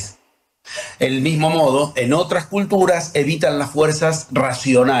espirituales. Del mismo modo, en otras culturas evitan las fuerzas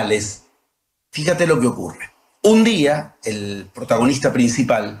racionales. Fíjate lo que ocurre. Un día, el protagonista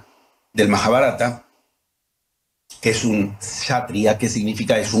principal del Mahabharata, que es un kshatriya, que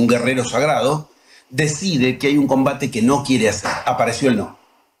significa es un guerrero sagrado, decide que hay un combate que no quiere hacer. Apareció el no.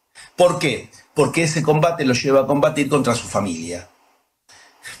 ¿Por qué? Porque ese combate lo lleva a combatir contra su familia.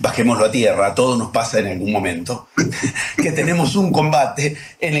 Bajémoslo a tierra, a todos nos pasa en algún momento, que tenemos un combate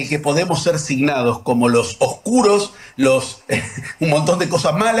en el que podemos ser signados como los oscuros, un montón de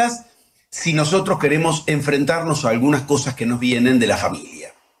cosas malas, si nosotros queremos enfrentarnos a algunas cosas que nos vienen de la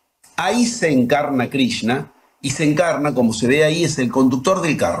familia. Ahí se encarna Krishna, y se encarna, como se ve ahí, es el conductor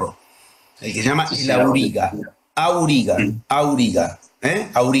del carro, el que se llama el auriga,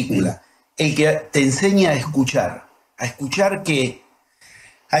 aurícula, el que te enseña a escuchar qué.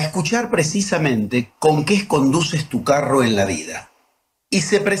 A escuchar precisamente con qué conduces tu carro en la vida. Y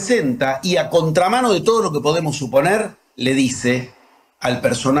se presenta, y a contramano de todo lo que podemos suponer, le dice, al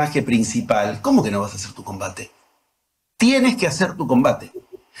personaje principal, ¿cómo que no vas a hacer tu combate? Tienes que hacer tu combate.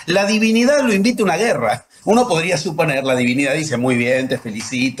 La divinidad lo invita a una guerra. Uno podría suponer, la divinidad dice, muy bien, te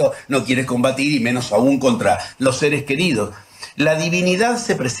felicito, no quieres combatir y menos aún contra los seres queridos. La divinidad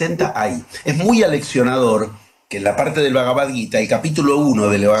se presenta ahí. Es muy aleccionador que en la parte del Bhagavad Gita, el capítulo 1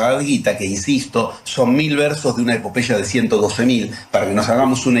 del Bhagavad Gita, que insisto, son 1000 versos de una epopeya de 112.000, para que nos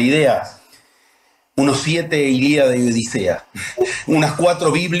hagamos una idea, unos 7 Ilíada y Odisea, unas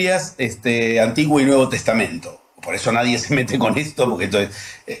 4 Biblias, Antiguo y Nuevo Testamento. Por eso nadie se mete con esto, porque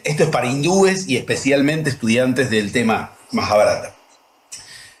esto es para hindúes y especialmente estudiantes del tema Mahabharata.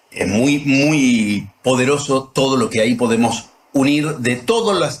 Es muy, muy poderoso todo lo que ahí podemos unir de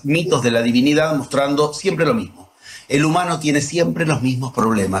todos los mitos de la divinidad, mostrando siempre lo mismo. El humano tiene siempre los mismos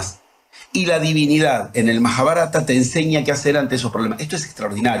problemas. Y la divinidad en el Mahabharata te enseña qué hacer ante esos problemas. Esto es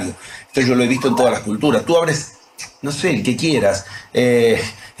extraordinario. Esto yo lo he visto en todas las culturas. Tú abres, no sé, el que quieras,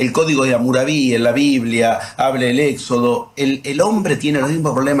 el código de Hammurabi en la Biblia, abre el Éxodo. El hombre tiene los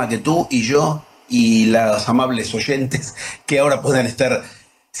mismos problemas que tú y yo y los amables oyentes que ahora puedan estar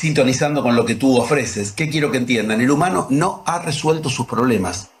sintonizando con lo que tú ofreces. ¿Qué quiero que entiendan? El humano no ha resuelto sus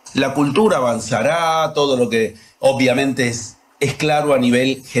problemas. La cultura avanzará, todo lo que obviamente es claro a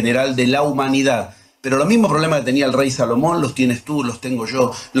nivel general de la humanidad. Pero los mismos problemas que tenía el rey Salomón los tienes tú, los tengo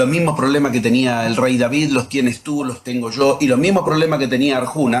yo. Los mismos problemas que tenía el rey David los tienes tú, los tengo yo. Y los mismos problemas que tenía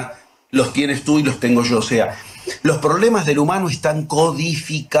Arjuna los tienes tú y los tengo yo. O sea, los problemas del humano están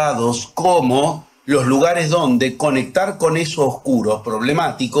codificados como los lugares donde conectar con eso oscuro,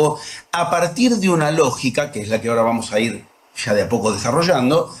 problemático, a partir de una lógica, que es la que ahora vamos a ir ya de a poco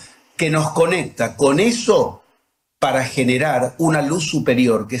desarrollando, que nos conecta con eso para generar una luz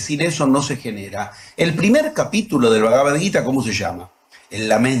superior, que sin eso no se genera. El primer capítulo del Bhagavad Gita, ¿cómo se llama? El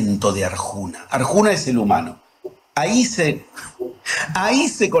lamento de Arjuna. Arjuna es el humano. Ahí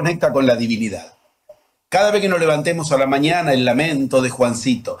se conecta con la divinidad. Cada vez que nos levantemos a la mañana, el lamento de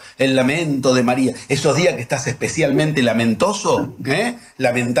Juancito, el lamento de María, esos días que estás especialmente lamentoso,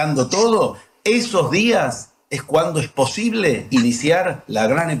 lamentando todo, esos días es cuando es posible iniciar la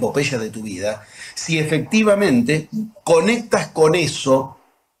gran epopeya de tu vida, si efectivamente conectas con eso,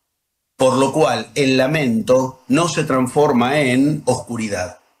 por lo cual el lamento no se transforma en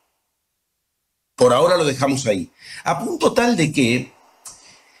oscuridad. Por ahora lo dejamos ahí. A punto tal de que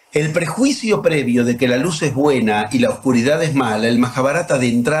el prejuicio previo de que la luz es buena y la oscuridad es mala, el Mahabharata de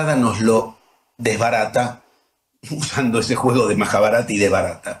entrada nos lo desbarata, usando ese juego de Mahabharata y de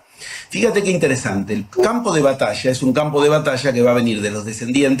Bharata. Fíjate qué interesante, el campo de batalla es un campo de batalla que va a venir de los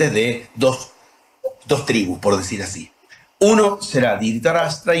descendientes de dos tribus, por decir así. Uno será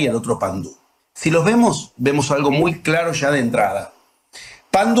Dhritarashtra y el otro Pandú. Si los vemos, vemos algo muy claro ya de entrada.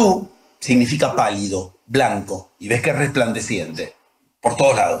 Pandú significa pálido, blanco, y ves que es resplandeciente por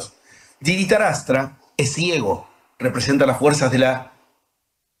todos lados. Dhritarashtra es ciego, representa las fuerzas de la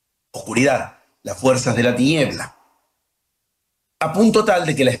oscuridad, las fuerzas de la tiniebla. A punto tal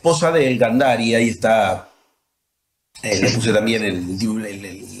de que la esposa de él, Gandhari, ahí está, le puse también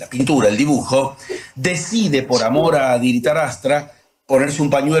la pintura, el dibujo, decide por amor a Dhritarashtra ponerse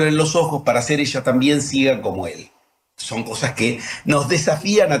un pañuelo en los ojos para ser ella también ciega como él. Son cosas que nos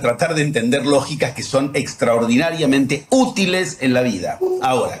desafían a tratar de entender lógicas que son extraordinariamente útiles en la vida.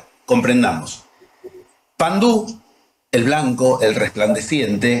 Ahora, comprendamos. Pandú, el blanco, el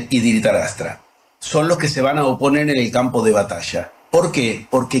resplandeciente, y Dhritarashtra son los que se van a oponer en el campo de batalla. ¿Por qué?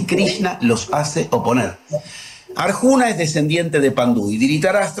 Porque Krishna los hace oponer. Arjuna es descendiente de Pandú y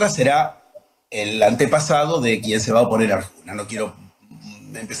Dhritarashtra será el antepasado de quien se va a oponer a Arjuna. No quiero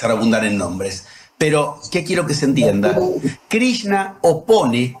empezar a abundar en nombres. Pero, ¿qué quiero que se entienda? Krishna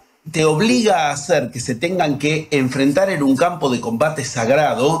opone, te obliga a hacer que se tengan que enfrentar en un campo de combate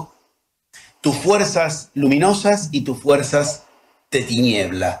sagrado tus fuerzas luminosas y tus fuerzas de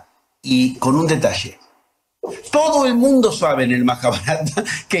tiniebla. Y con un detalle. Todo el mundo sabe en el Mahabharata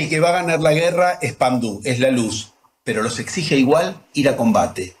que el que va a ganar la guerra es Pandú, es la luz. Pero los exige igual ir a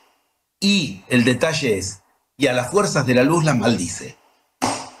combate. Y el detalle es, y a las fuerzas de la luz las maldice.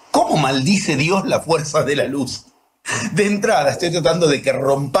 ¿Cómo maldice Dios las fuerzas de la luz? De entrada estoy tratando de que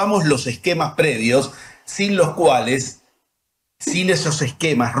rompamos los esquemas previos, sin los cuales, sin esos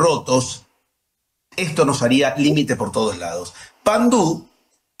esquemas rotos, esto nos haría límite por todos lados. Pandú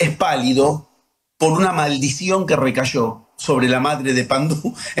es pálido por una maldición que recayó sobre la madre de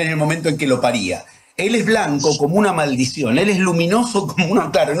Pandú en el momento en que lo paría. Él es blanco como una maldición, él es luminoso como una...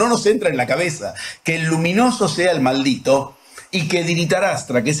 Claro, no nos entra en la cabeza que el luminoso sea el maldito y que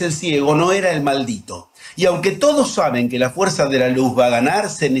Dhritarashtra, que es el ciego, no era el maldito. Y aunque todos saben que la fuerza de la luz va a ganar,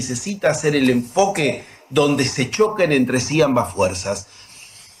 se necesita hacer el enfoque donde se choquen entre sí ambas fuerzas.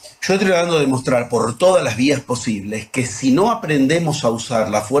 Yo estoy tratando de demostrar por todas las vías posibles que si no aprendemos a usar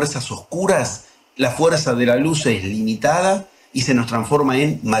las fuerzas oscuras, la fuerza de la luz es limitada y se nos transforma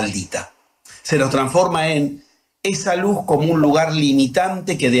en maldita. Se nos transforma en esa luz como un lugar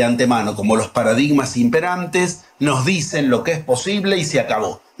limitante que de antemano, como los paradigmas imperantes, nos dicen lo que es posible y se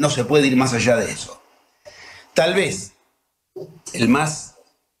acabó. No se puede ir más allá de eso. Tal vez el más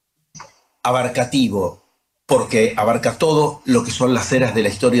abarcativo, porque abarca todo lo que son las eras de la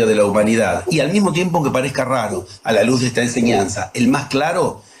historia de la humanidad, y al mismo tiempo que parezca raro a la luz de esta enseñanza, el más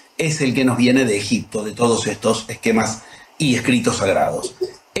claro es el que nos viene de Egipto, de todos estos esquemas y escritos sagrados.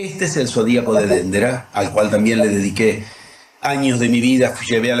 Este es el zodíaco de Déndera, al cual también le dediqué años de mi vida,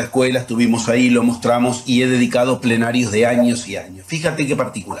 llevé a la escuela, estuvimos ahí, lo mostramos y he dedicado plenarios de años y años. Fíjate qué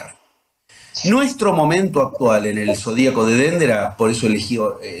particular. Nuestro momento actual en el zodíaco de Déndera, por eso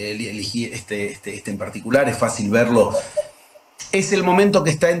elegí este en particular, es fácil verlo, es el momento que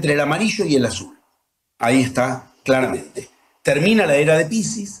está entre el amarillo y el azul. Ahí está, claramente. Termina la era de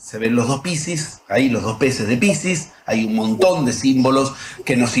Piscis, se ven los dos Piscis, ahí los dos peces de Piscis, hay un montón de símbolos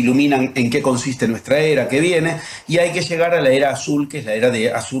que nos iluminan en qué consiste nuestra era que viene, y hay que llegar a la era azul, que es la era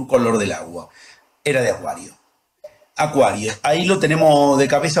de azul color del agua, era de Acuario. Acuario, ahí lo tenemos de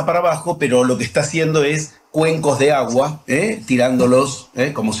cabeza para abajo, pero lo que está haciendo es cuencos de agua, tirándolos,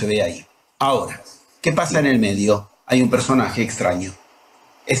 como se ve ahí. Ahora, ¿qué pasa en el medio? Hay un personaje extraño.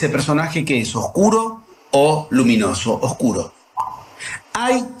 Ese personaje que es oscuro o luminoso, oscuro.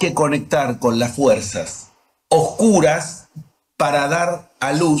 Hay que conectar con las fuerzas oscuras para dar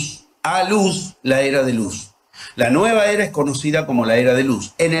a luz la era de luz. La nueva era es conocida como la era de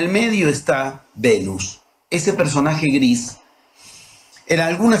luz. En el medio está Venus. Ese personaje gris, en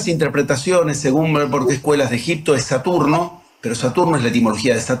algunas interpretaciones, según por qué escuelas de Egipto, es Saturno, pero Saturno es la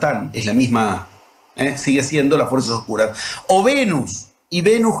etimología de Satán, es la misma, sigue siendo las fuerzas oscuras. O Venus. ¿Y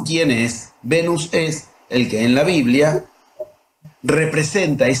Venus quién es? Venus es el que en la Biblia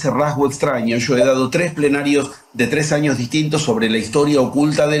representa ese rasgo extraño. Yo he dado 3 plenarios de 3 años distintos sobre la historia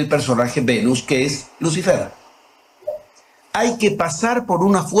oculta del personaje Venus, que es Lucifer. Hay que pasar por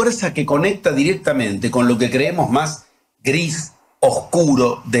una fuerza que conecta directamente con lo que creemos más gris,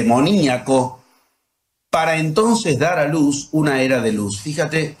 oscuro, demoníaco, para entonces dar a luz una era de luz.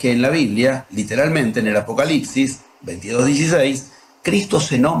 Fíjate que en la Biblia, literalmente en el Apocalipsis 22:16, Cristo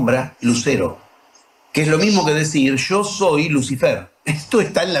se nombra Lucero, que es lo mismo que decir yo soy Lucifer. Esto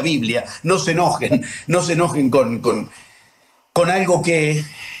está en la Biblia, no se enojen con algo que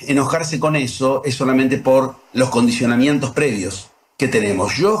enojarse con eso es solamente por los condicionamientos previos que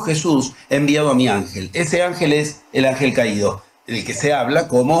tenemos. Yo, Jesús, he enviado a mi ángel. Ese ángel es el ángel caído, el que se habla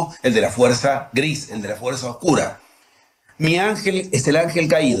como el de la fuerza gris, el de la fuerza oscura. Mi ángel es el ángel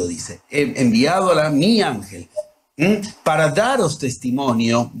caído, dice. He enviado a mi ángel para daros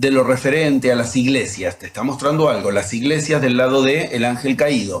testimonio de lo referente a las iglesias. Te está mostrando algo, las iglesias del lado del ángel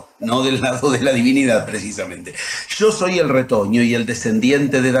caído, no del lado de la divinidad precisamente. Yo soy el retoño y el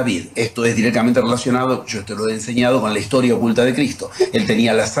descendiente de David. Esto es directamente relacionado, yo te lo he enseñado, con la historia oculta de Cristo. Él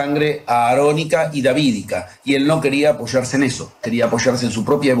tenía la sangre aarónica y davídica, y él no quería apoyarse en eso, quería apoyarse en su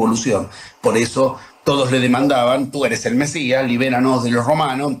propia evolución. Por eso todos le demandaban, tú eres el Mesías, libéranos de los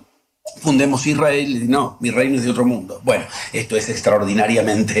romanos, fundemos Israel. No, mi reino es de otro mundo. Bueno, esto es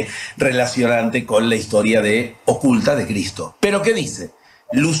extraordinariamente relacionante con la historia oculta de Cristo. ¿Pero qué dice?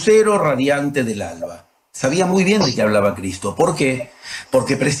 Lucero radiante del alba. Sabía muy bien de qué hablaba Cristo. ¿Por qué?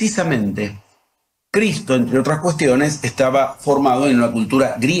 Porque precisamente Cristo, entre otras cuestiones, estaba formado en la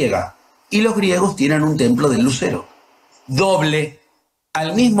cultura griega. Y los griegos tienen un templo del lucero. Doble,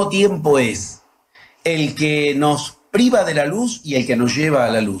 al mismo tiempo es el que nos priva de la luz y el que nos lleva a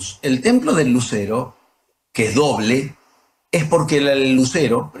la luz. El templo del lucero, que es doble, es porque el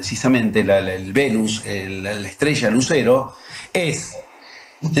lucero, precisamente el Venus, la estrella lucero, es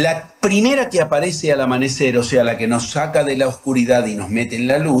la primera que aparece al amanecer, o sea, la que nos saca de la oscuridad y nos mete en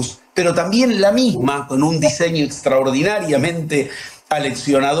la luz, pero también la misma, con un diseño extraordinariamente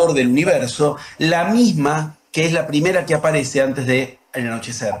aleccionador del universo, la misma que es la primera que aparece antes del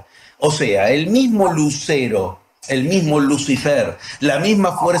anochecer. O sea, el mismo lucero, el mismo Lucifer, la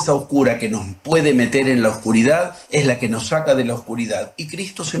misma fuerza oscura que nos puede meter en la oscuridad, es la que nos saca de la oscuridad. Y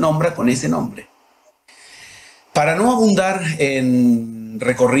Cristo se nombra con ese nombre. Para no abundar en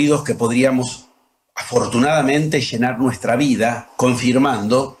recorridos que podríamos, afortunadamente, llenar nuestra vida,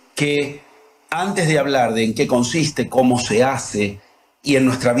 confirmando que antes de hablar de en qué consiste, cómo se hace, y en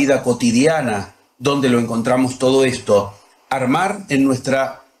nuestra vida cotidiana, donde lo encontramos todo esto, armar en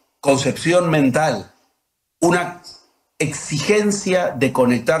nuestra concepción mental una exigencia de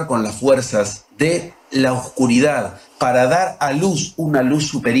conectar con las fuerzas de la oscuridad para dar a luz una luz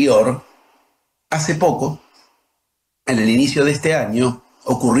superior, hace poco, en el inicio de este año,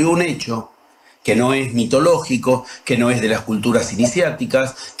 ocurrió un hecho que no es mitológico, que no es de las culturas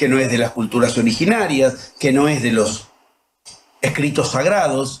iniciáticas, que no es de las culturas originarias, que no es de los escritos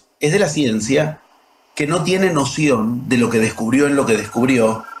sagrados, es de la ciencia, que no tiene noción de lo que descubrió en lo que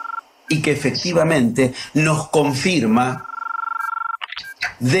descubrió y que efectivamente nos confirma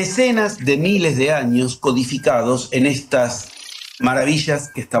decenas de miles de años codificados en estas maravillas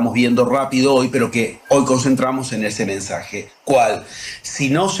que estamos viendo rápido hoy, pero que hoy concentramos en ese mensaje. ¿Cuál? Si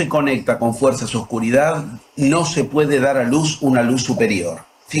no se conecta con fuerzas oscuridad, no se puede dar a luz una luz superior.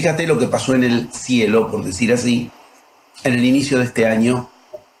 Fíjate lo que pasó en el cielo, por decir así, en el inicio de este año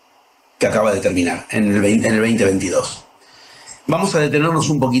que acaba de terminar, en el 2022. Vamos a detenernos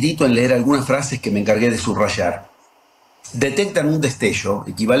un poquitito en leer algunas frases que me encargué de subrayar. Detectan un destello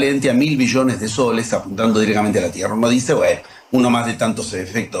equivalente a 1.000 billones de soles apuntando directamente a la Tierra. Uno dice, bueno, uno más de tantos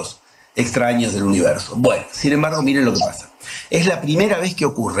efectos extraños del universo. Bueno, sin embargo, miren lo que pasa. Es la primera vez que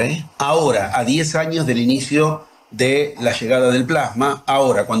ocurre, ahora, a 10 años del inicio de la llegada del plasma,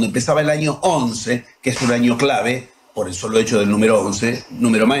 ahora, cuando empezaba el año 11, que es un año clave, por el solo hecho del número 11,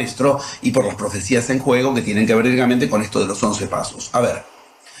 número maestro, y por las profecías en juego que tienen que ver directamente con esto de los 11 pasos. A ver,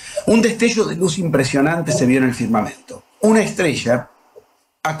 un destello de luz impresionante se vio en el firmamento. Una estrella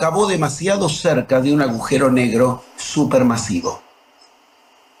acabó demasiado cerca de un agujero negro supermasivo.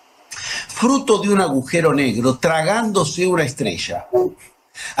 Fruto de un agujero negro tragándose una estrella.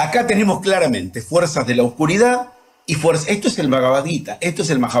 Acá tenemos claramente fuerzas de la oscuridad y fuerzas. Esto es el Bhagavad Gita, esto es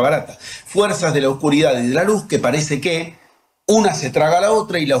el Mahabharata. Fuerzas de la oscuridad y de la luz que parece que una se traga a la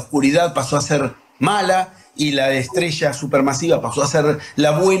otra y la oscuridad pasó a ser mala y la estrella supermasiva pasó a ser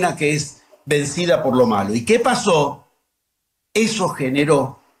la buena que es vencida por lo malo. ¿Y qué pasó? Eso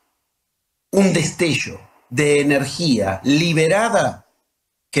generó un destello de energía liberada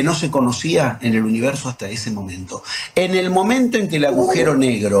que no se conocía en el universo hasta ese momento. En el momento en que el agujero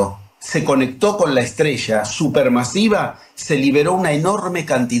negro se conectó con la estrella supermasiva, se liberó una enorme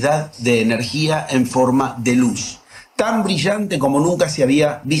cantidad de energía en forma de luz, tan brillante como nunca se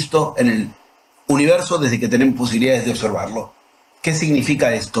había visto en el universo desde que tenemos posibilidades de observarlo. ¿Qué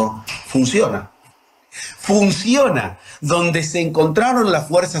significa esto? Funciona. Funciona. Donde se encontraron las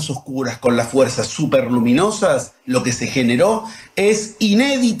fuerzas oscuras con las fuerzas superluminosas, lo que se generó es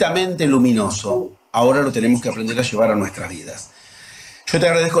inéditamente luminoso. Ahora lo tenemos que aprender a llevar a nuestras vidas. Yo te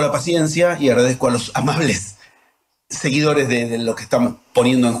agradezco la paciencia y agradezco a los amables seguidores de lo que estamos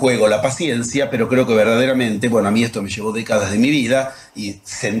poniendo en juego, la paciencia, pero creo que verdaderamente, bueno, a mí esto me llevó décadas de mi vida y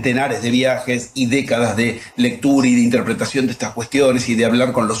centenares de viajes y décadas de lectura y de interpretación de estas cuestiones y de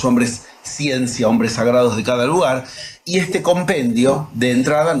hablar con los hombres ciencia, hombres sagrados de cada lugar, y este compendio de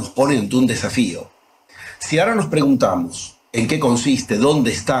entrada nos pone ante un desafío. Si ahora nos preguntamos en qué consiste,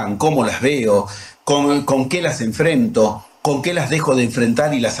 dónde están, cómo las veo, con qué las enfrento, con qué las dejo de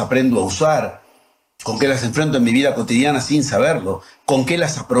enfrentar y las aprendo a usar, con qué las enfrento en mi vida cotidiana sin saberlo, con qué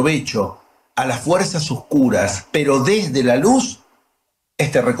las aprovecho a las fuerzas oscuras, pero desde la luz,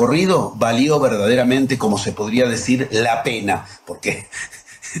 este recorrido valió verdaderamente, como se podría decir, la pena, porque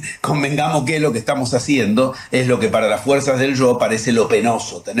convengamos que lo que estamos haciendo es lo que para las fuerzas del yo parece lo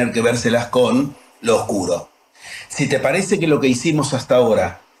penoso, tener que vérselas con lo oscuro. Si te parece que lo que hicimos hasta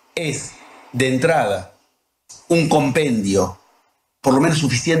ahora es, de entrada, un compendio por lo menos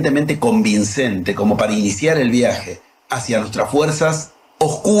suficientemente convincente como para iniciar el viaje hacia nuestras fuerzas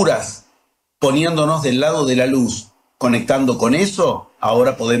oscuras, poniéndonos del lado de la luz, conectando con eso,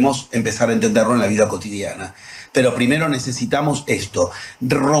 ahora podemos empezar a entenderlo en la vida cotidiana. Pero primero necesitamos esto,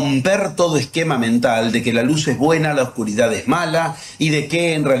 romper todo esquema mental de que la luz es buena, la oscuridad es mala, y de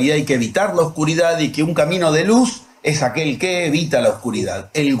que en realidad hay que evitar la oscuridad y que un camino de luz es aquel que evita la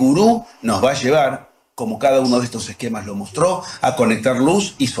oscuridad. El gurú nos va a llevar, como cada uno de estos esquemas lo mostró, a conectar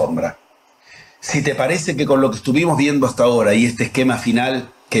luz y sombra. Si te parece que con lo que estuvimos viendo hasta ahora y este esquema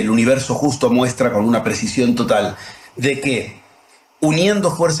final que el universo justo muestra con una precisión total, de que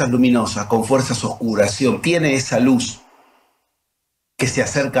uniendo fuerzas luminosas con fuerzas oscuras se obtiene esa luz que se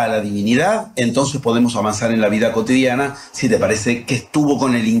acerca a la divinidad, entonces podemos avanzar en la vida cotidiana si te parece que estuvo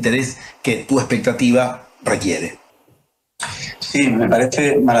con el interés que tu expectativa requiere. Sí, me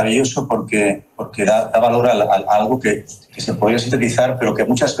parece maravilloso porque da valor a algo que se podría sintetizar, pero que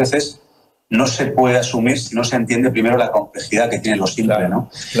muchas veces no se puede asumir si no se entiende primero la complejidad que tiene lo simple, ¿no?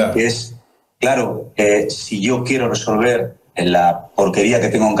 Claro. Es, claro, si yo quiero resolver la porquería que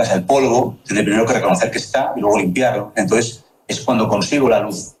tengo en casa, el polvo, tendré primero que reconocer que está y luego limpiarlo. Entonces, es cuando consigo la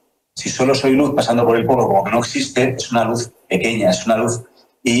luz. Si solo soy luz pasando por el polvo como que no existe, es una luz pequeña, es una luz...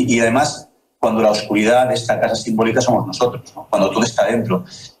 Y además, cuando la oscuridad de esta casa simbólica somos nosotros, ¿no? Cuando todo está dentro.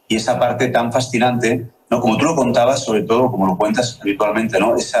 Y esa parte tan fascinante, ¿no? Como tú lo contabas, sobre todo, como lo cuentas habitualmente,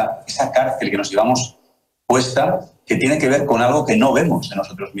 ¿no? Esa cárcel que nos llevamos puesta, que tiene que ver con algo que no vemos en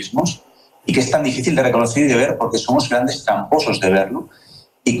nosotros mismos y que es tan difícil de reconocer y de ver porque somos grandes tramposos de verlo.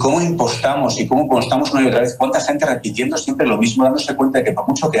 Y cómo impostamos y cómo constamos una y otra vez, cuánta gente repitiendo siempre lo mismo, dándose cuenta de que por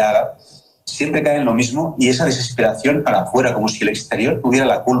mucho que haga, siempre cae en lo mismo, y esa desesperación para afuera, como si el exterior tuviera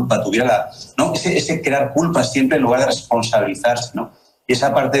la culpa, ¿no? Ese crear culpa siempre en lugar de responsabilizarse, ¿no? Y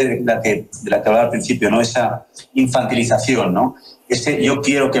esa parte de la que hablaba al principio, ¿no? Esa infantilización, ¿no? Ese yo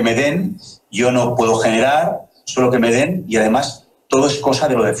quiero que me den, yo no puedo generar, solo que me den, y además todo es cosa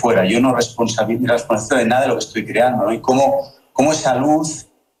de lo de fuera. Yo no responsabilizo de nada de lo que estoy creando, ¿no? Y cómo esa luz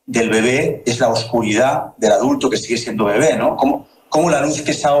del bebé es la oscuridad del adulto que sigue siendo bebé, ¿no? Cómo la luz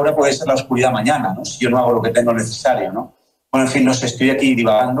que es ahora puede ser la oscuridad mañana, ¿no? Si yo no hago lo que tengo necesario, ¿no? Bueno, en fin, no sé, estoy aquí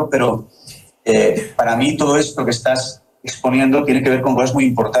divagando, pero para mí todo esto que estás exponiendo tiene que ver con cosas muy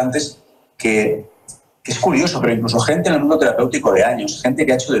importantes que es curioso, pero incluso gente en el mundo terapéutico de años, gente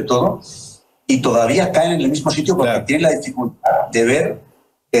que ha hecho de todo y todavía caen en el mismo sitio porque tienen la dificultad de ver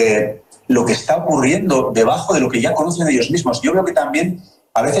lo que está ocurriendo debajo de lo que ya conocen ellos mismos. Yo creo que también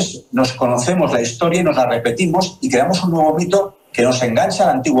a veces nos conocemos la historia y nos la repetimos y creamos un nuevo mito que nos engancha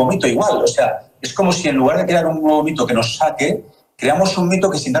al antiguo mito igual. O sea, es como si en lugar de crear un nuevo mito que nos saque, creamos un mito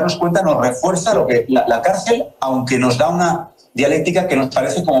que sin darnos cuenta nos refuerza lo que la cárcel, aunque nos da una dialéctica que nos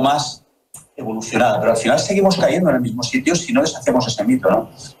parece como más evolucionada. Pero al final seguimos cayendo en el mismo sitio si no deshacemos ese mito, ¿no?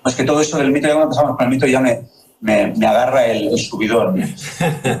 Pues que todo eso del mito, ya cuando empezamos con el mito ya me agarra el subidón.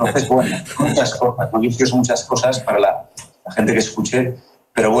 Entonces, bueno, muchas cosas. ¿No? Yo creo que son muchas cosas para la gente que escuche,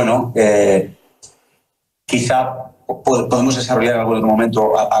 pero bueno, quizá podemos desarrollar en algún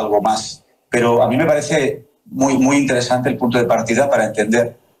momento algo más. Pero a mí me parece muy, muy interesante el punto de partida para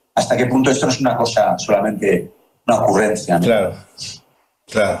entender hasta qué punto esto no es una cosa solamente una ocurrencia, ¿no?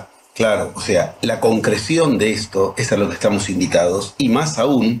 Claro. O sea, la concreción de esto es a lo que estamos invitados, y más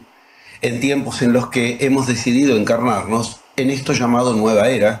aún en tiempos en los que hemos decidido encarnarnos en esto llamado nueva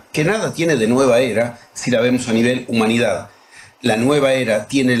era, que nada tiene de nueva era si la vemos a nivel humanidad. La nueva era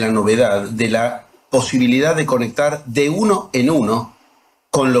tiene la novedad de la posibilidad de conectar de uno en uno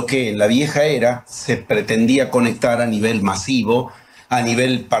con lo que en la vieja era se pretendía conectar a nivel masivo, a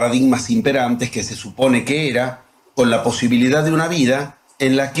nivel paradigmas imperantes que se supone que era, con la posibilidad de una vida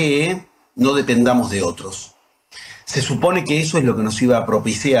en la que no dependamos de otros. Se supone que eso es lo que nos iba a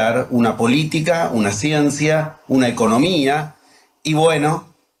propiciar una política, una ciencia, una economía y,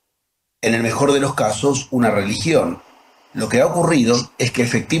 bueno, en el mejor de los casos, una religión. Lo que ha ocurrido es que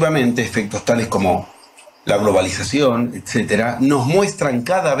efectivamente efectos tales como la globalización, etcétera, nos muestran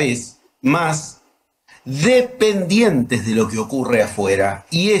cada vez más dependientes de lo que ocurre afuera,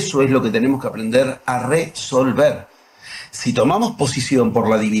 y eso es lo que tenemos que aprender a resolver. Si tomamos posición por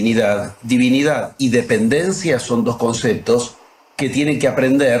la divinidad, divinidad y dependencia son dos conceptos que tienen que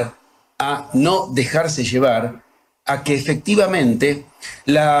aprender a no dejarse llevar, a que efectivamente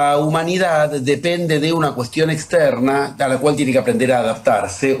la humanidad depende de una cuestión externa a la cual tiene que aprender a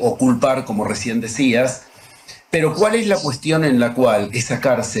adaptarse o culpar, como recién decías. Pero ¿cuál es la cuestión en la cual esa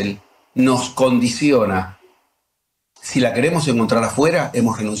cárcel nos condiciona? Si la queremos encontrar afuera,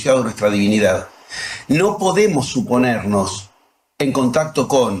 hemos renunciado a nuestra divinidad. No podemos suponernos en contacto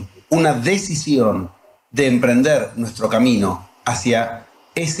con una decisión de emprender nuestro camino hacia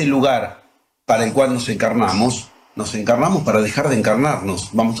ese lugar para el cual nos encarnamos para dejar de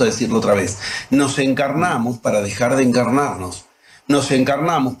encarnarnos. Vamos a decirlo otra vez. Nos encarnamos para dejar de encarnarnos. Nos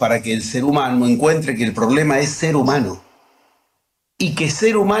encarnamos para que el ser humano encuentre que el problema es ser humano. Y que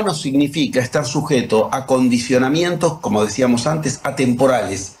ser humano significa estar sujeto a condicionamientos, como decíamos antes,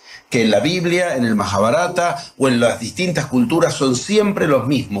 atemporales, que en la Biblia, en el Mahabharata o en las distintas culturas son siempre los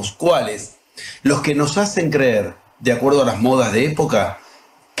mismos. ¿Cuáles? Los que nos hacen creer, de acuerdo a las modas de época,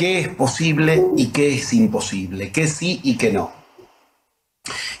 qué es posible y qué es imposible, qué sí y qué no.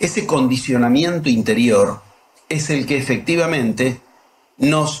 Ese condicionamiento interior es el que efectivamente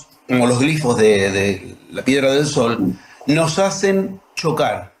nos, como los glifos de la piedra del sol, nos hacen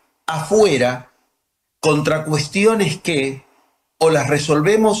chocar afuera contra cuestiones que o las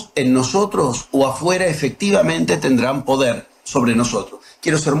resolvemos en nosotros o afuera efectivamente tendrán poder sobre nosotros.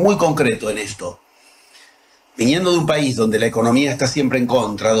 Quiero ser muy concreto en esto. Viniendo de un país donde la economía está siempre en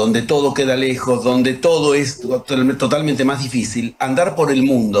contra, donde todo queda lejos, donde todo es totalmente más difícil, andar por el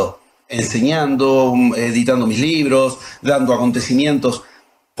mundo enseñando, editando mis libros, dando acontecimientos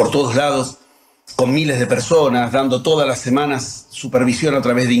por todos lados, con miles de personas, dando todas las semanas supervisión a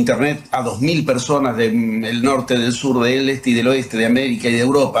través de internet a 2.000 personas del norte, del sur, del este y del oeste, de América y de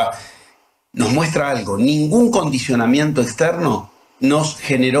Europa. nos muestra algo. Ningún condicionamiento externo nos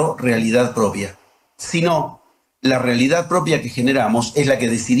generó realidad propia, sino la realidad propia que generamos es la que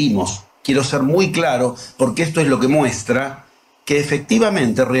decidimos. Quiero ser muy claro porque esto es lo que muestra que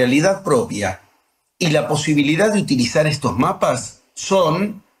efectivamente realidad propia y la posibilidad de utilizar estos mapas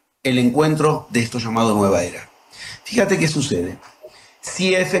son el encuentro de esto llamado nueva era. Fíjate qué sucede.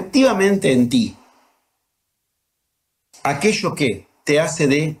 Si efectivamente en ti aquello que te hace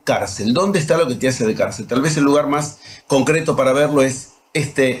de cárcel, ¿dónde está lo que te hace de cárcel? Tal vez el lugar más concreto para verlo es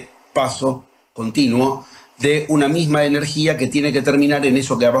este paso continuo de una misma energía que tiene que terminar en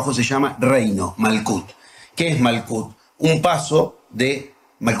eso que abajo se llama reino, Malkut. ¿Qué es Malkut? Un paso de...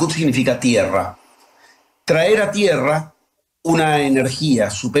 Malkut significa tierra. Traer a tierra una energía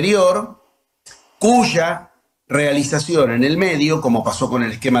superior cuya realización en el medio, como pasó con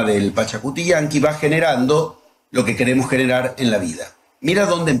el esquema del Pachacuti Yanqui, va generando lo que queremos generar en la vida. Mira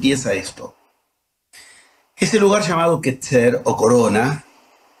dónde empieza esto. Ese lugar llamado Ketzer o Corona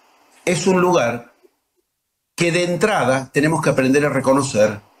es un lugar que de entrada tenemos que aprender a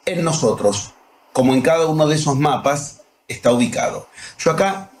reconocer en nosotros, como en cada uno de esos mapas está ubicado. Yo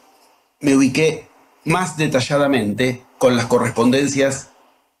acá me ubiqué más detalladamente con las correspondencias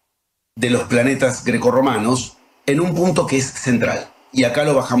de los planetas grecorromanos en un punto que es central. Y acá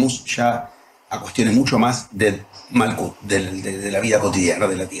lo bajamos ya a cuestiones mucho más de Malkut, de la vida cotidiana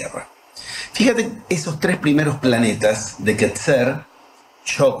de la Tierra. Fíjate esos tres primeros planetas de Ketzer,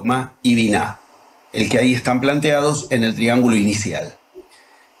 Chokma y Binah, el que ahí están planteados en el triángulo inicial.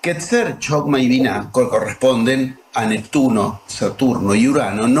 Ketzer, Chokma y Binah corresponden a Neptuno, Saturno y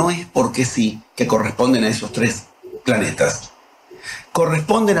Urano, no es porque sí que corresponden a esos tres planetas.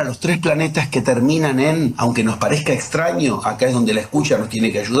 Corresponden a los tres planetas que terminan en, aunque nos parezca extraño, acá es donde la escucha nos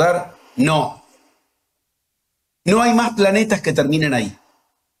tiene que ayudar, no. No hay más planetas que terminen ahí.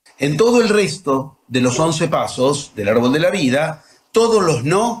 En todo el resto de los 11 pasos del árbol de la vida, todos los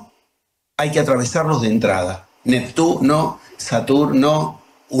no hay que atravesarlos de entrada. Neptuno, Saturno,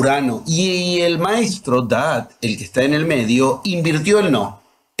 Urano. Y el maestro Da'at, el que está en el medio, invirtió el no.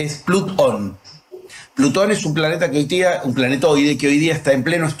 Es Plutón. Plutón es un planeta que hoy día, un planetoide que hoy día está en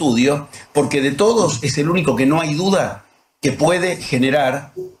pleno estudio, porque de todos es el único que no hay duda que puede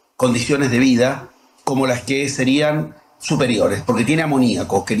generar condiciones de vida como las que serían superiores, porque tiene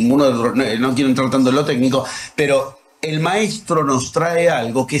amoníaco, que no quiero entrar tanto en lo técnico, pero el maestro nos trae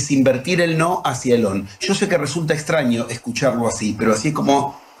algo que es invertir el no hacia el on. Yo sé que resulta extraño escucharlo así, pero así es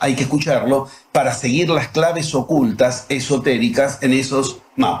como hay que escucharlo para seguir las claves ocultas, esotéricas en esos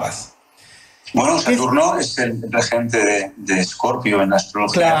mapas. Bueno, Saturno es el regente de Escorpio en la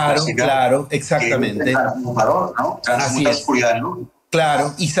astrología clásica. Claro, exactamente. Que es transmutador, ¿no? Transmuta oscuridad en luz.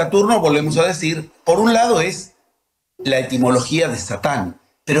 Claro, y Saturno, volvemos a decir, por un lado es la etimología de Satán,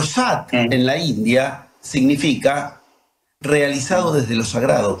 pero Sat en la India significa realizado desde lo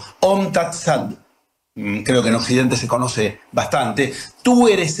sagrado. Om Tat Sat, creo que en Occidente se conoce bastante. Tú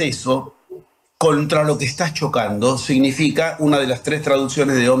eres eso contra lo que estás chocando, significa una de las tres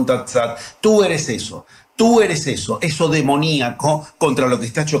traducciones de Om Tat Sat. Tú eres eso eso demoníaco contra lo que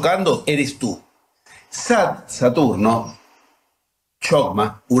estás chocando, eres tú. Sat, Saturno,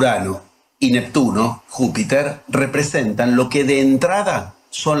 Chokma, Urano y Neptuno, Júpiter, representan lo que de entrada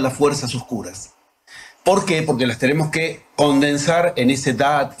son las fuerzas oscuras. ¿Por qué? Porque las tenemos que condensar en ese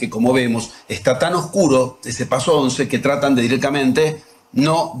Da'at que, como vemos, está tan oscuro, ese paso 11, que tratan de directamente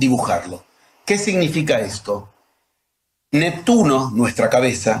no dibujarlo. ¿Qué significa esto? Neptuno, nuestra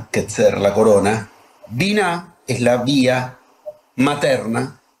cabeza, Ketzer, la corona, Binah es la vía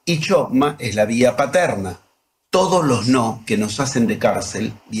materna y Chokma es la vía paterna. Todos los no que nos hacen de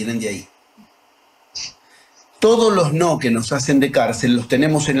cárcel vienen de ahí. Todos los no que nos hacen de cárcel los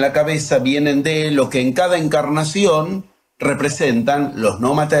tenemos en la cabeza, vienen de lo que en cada encarnación representan los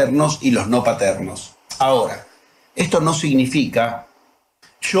no maternos y los no paternos. Ahora, esto no significa,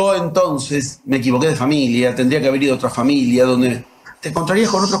 yo entonces me equivoqué de familia, tendría que haber ido a otra familia donde te encontrarías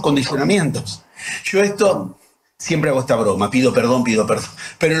con otros condicionamientos. Yo esto... Siempre hago esta broma, pido perdón.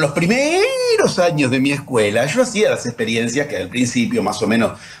 Pero en los primeros años de mi escuela, yo hacía las experiencias que al principio, más o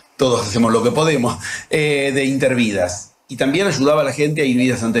menos, todos hacemos lo que podemos, de intervidas. Y también ayudaba a la gente a ir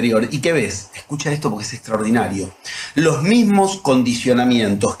vidas anteriores. ¿Y qué ves? Escucha esto porque es extraordinario. Los mismos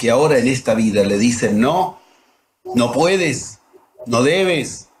condicionamientos que ahora en esta vida le dicen no, no puedes, no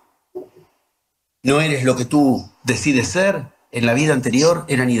debes, no eres lo que tú decides ser, en la vida anterior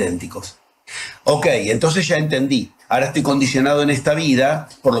eran idénticos. Ok, entonces ya entendí. Ahora estoy condicionado en esta vida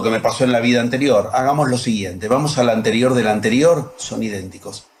por lo que me pasó en la vida anterior. Hagamos lo siguiente. Vamos a la anterior de la anterior. Son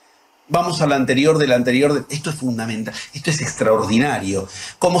idénticos. vamos al anterior del anterior. Esto es fundamental, esto es extraordinario.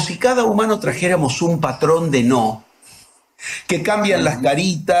 Como si cada humano trajéramos un patrón de no, que cambian las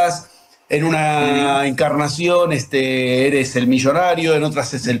caritas. En una encarnación eres el millonario, en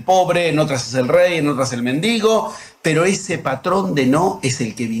otras es el pobre, en otras es el rey, en otras el mendigo, pero ese patrón de no es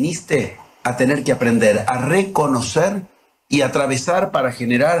el que viniste a tener que aprender a reconocer y atravesar para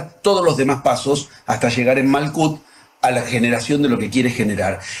generar todos los demás pasos hasta llegar en Malkut a la generación de lo que quieres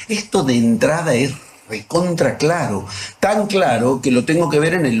generar. Esto de entrada es recontra claro, tan claro que lo tengo que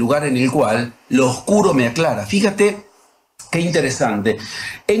ver en el lugar en el cual lo oscuro me aclara. Fíjate qué interesante.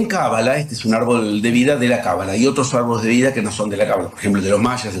 En Cábala, este es un árbol de vida de la Cábala, y otros árboles de vida que no son de la Cábala, por ejemplo, el de los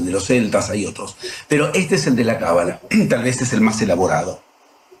mayas, el de los celtas, hay otros. Pero este es el de la Cábala, tal vez es el más elaborado.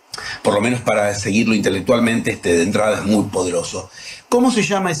 Por lo menos para seguirlo intelectualmente, de entrada es muy poderoso. ¿Cómo se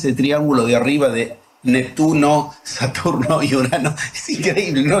llama ese triángulo de arriba de Neptuno, Saturno y Urano? Es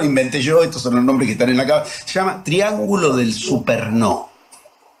increíble, no lo inventé yo, estos son los nombres que están en la Cábala. Se llama triángulo del supernó.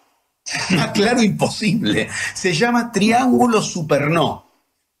 Más claro imposible. Se llama triángulo supernó.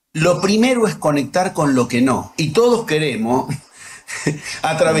 Lo primero es conectar con lo que no. Y todos queremos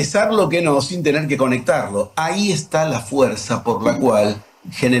atravesar lo que no sin tener que conectarlo. Ahí está la fuerza por la cual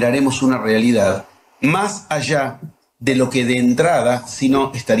generaremos una realidad más allá de lo que de entrada, si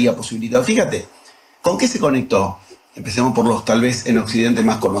no, estaría posibilitado. Fíjate, ¿con qué se conectó? Empecemos por los tal vez en Occidente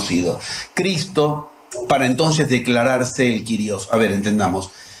más conocidos. Cristo, para entonces declararse el Kyrios. A ver,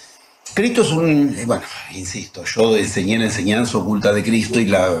 entendamos. Cristo es bueno, insisto, yo enseñé la enseñanza oculta de Cristo y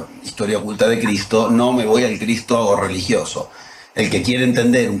la historia oculta de Cristo, no me voy al Cristo religioso. El que quiere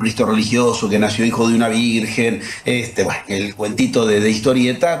entender un Cristo religioso que nació hijo de una virgen, bueno, el cuentito de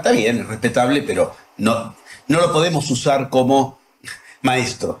historieta, está bien, es respetable, pero no lo podemos usar como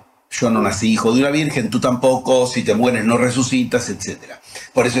maestro. Yo no nací hijo de una virgen, tú tampoco, si te mueres no resucitas, etc.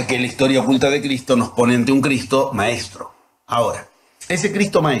 Por eso es que la historia oculta de Cristo nos pone ante un Cristo maestro. Ahora, ese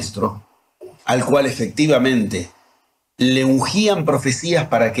Cristo maestro, al cual efectivamente le ungían profecías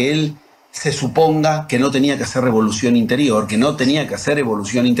para que él se suponga que no tenía que hacer revolución interior, que no tenía que hacer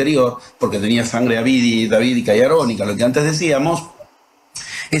evolución interior, porque tenía sangre davídica y arónica, lo que antes decíamos,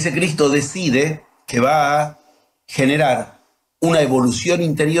 ese Cristo decide que va a generar una evolución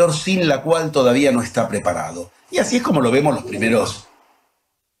interior sin la cual todavía no está preparado. Y así es como lo vemos los primeros.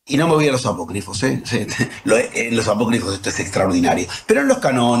 Y no me voy a los apócrifos, ¿eh? En los apócrifos esto es extraordinario. Pero en los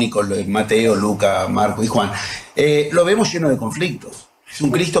canónicos, Mateo, Lucas, Marcos y Juan, lo vemos lleno de conflictos. Es un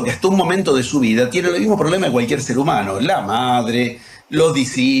Cristo que hasta un momento de su vida tiene el mismo problema de cualquier ser humano. La madre, los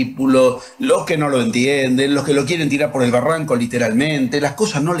discípulos, los que no lo entienden, los que lo quieren tirar por el barranco literalmente. Las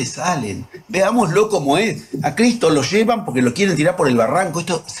cosas no le salen. Veámoslo como es. A Cristo lo llevan porque lo quieren tirar por el barranco.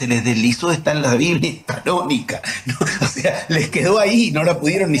 Esto se les deslizó, está en la Biblia canónica, ¿no? O sea, les quedó ahí, no la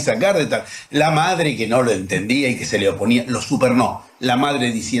pudieron ni sacar de tal. La madre que no lo entendía y que se le oponía, lo supernó. La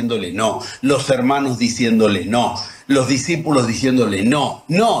madre diciéndole no, los hermanos diciéndole no, los discípulos diciéndole no,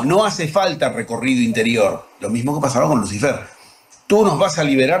 no hace falta recorrido interior. Lo mismo que pasaba con Lucifer. Tú nos vas a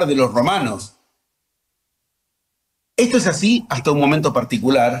liberar de los romanos. Esto es así hasta un momento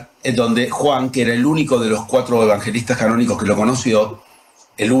particular, en donde Juan, que era el único de los 4 evangelistas canónicos que lo conoció,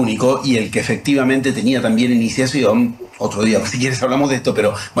 el único, y el que efectivamente tenía también iniciación, otro día, si quieres hablamos de esto,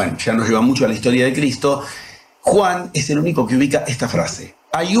 pero bueno, ya nos lleva mucho a la historia de Cristo. Juan es el único que ubica esta frase.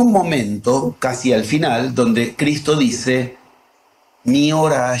 Hay un momento, casi al final, donde Cristo dice, mi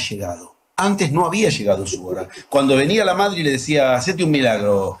hora ha llegado. Antes no había llegado su hora. Cuando venía la madre y le decía, hacete un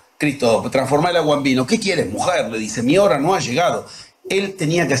milagro, Cristo, transforma el agua en vino. ¿Qué quieres, mujer? Le dice, mi hora no ha llegado. Él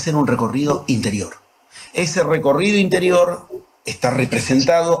tenía que hacer un recorrido interior. Ese recorrido interior está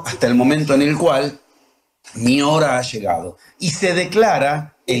representado hasta el momento en el cual mi hora ha llegado. Y se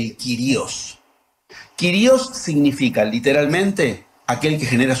declara el Kyrios. Kyrios significa literalmente aquel que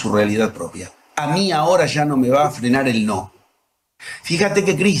genera su realidad propia. A mí ahora ya no me va a frenar el no. Fíjate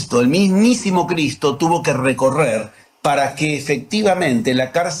que Cristo, el mismísimo Cristo, tuvo que recorrer para que efectivamente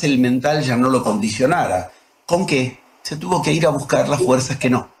la cárcel mental ya no lo condicionara. ¿Con qué? Se tuvo que ir a buscar las fuerzas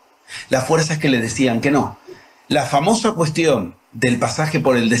que no. Las fuerzas que le decían que no. La famosa cuestión del pasaje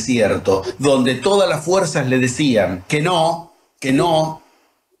por el desierto, donde todas las fuerzas le decían que no,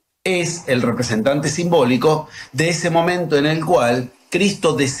 es el representante simbólico de ese momento en el cual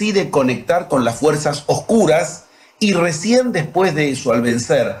Cristo decide conectar con las fuerzas oscuras y recién después de eso, al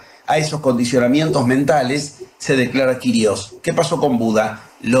vencer a esos condicionamientos mentales, se declara Kyrios. ¿Qué pasó con Buda?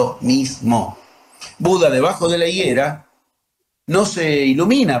 Lo mismo. Buda, debajo de la higuera, no se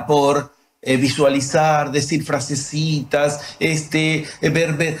ilumina por visualizar, decir frasecitas,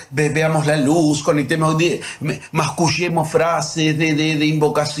 veamos la luz, conectemos, mascullemos frases de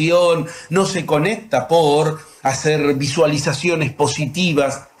invocación. No se conecta por hacer visualizaciones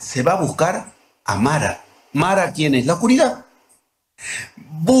positivas. Se va a buscar a Mara. ¿Mara quién es? La oscuridad.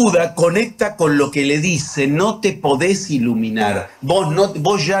 Buda conecta con lo que le dice: no te podés iluminar.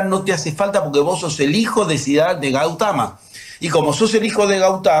 Vos ya no te hace falta porque vos sos el hijo de Gautama. Y como sos el hijo de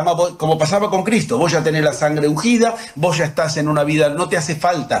Gautama, como pasaba con Cristo, vos ya tenés la sangre ungida, vos ya estás en una vida, no te hace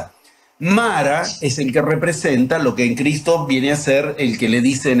falta. Mara es el que representa lo que en Cristo viene a ser el que le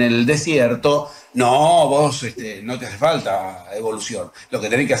dice en el desierto: no, vos no te hace falta evolución. Lo que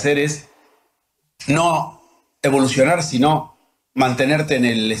tenés que hacer es no evolucionar, sino mantenerte en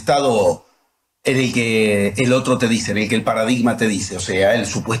el estado en el que el otro te dice, en el que el paradigma te dice, o sea, el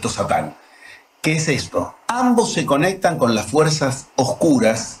supuesto Satán. ¿Qué es esto? Ambos se conectan con las fuerzas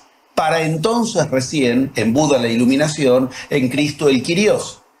oscuras para entonces recién, en Buda la iluminación, en Cristo el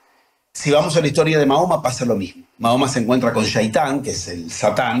Kyrios. Si vamos a la historia de Mahoma pasa lo mismo. Mahoma se encuentra con Shaitán, que es el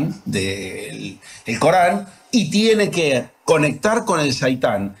Satán del Corán, y tiene que conectar con el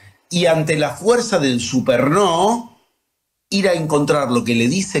Shaitán y ante la fuerza del superno ir a encontrar lo que le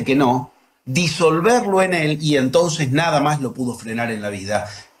dice que no, disolverlo en él, y entonces nada más lo pudo frenar en la vida.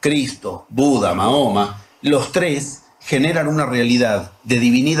 Cristo, Buda, Mahoma, los tres generan una realidad de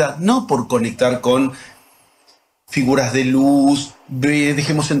divinidad, no por conectar con figuras de luz,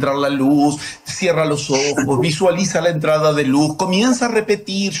 dejemos entrar la luz, cierra los ojos, visualiza la entrada de luz, comienza a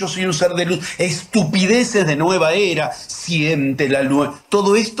repetir: yo soy un ser de luz, estupideces de nueva era, siente la luz.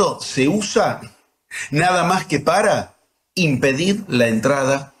 Todo esto se usa nada más que para impedir la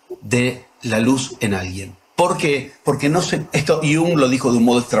entrada de la luz en alguien. ¿Por qué? Porque no se, esto Jung lo dijo de un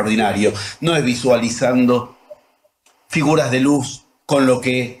modo extraordinario, no es visualizando figuras de luz con lo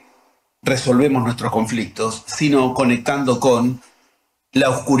que resolvemos nuestros conflictos, sino conectando con la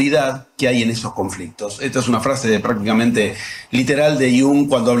oscuridad que hay en esos conflictos. Esta es una frase prácticamente literal de Jung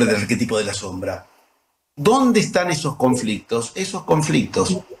cuando habla del arquetipo de la sombra. ¿Dónde están esos conflictos? Esos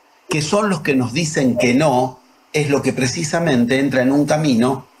conflictos que son los que nos dicen que no, es lo que precisamente entra en un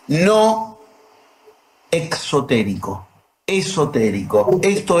camino no exotérico, esotérico.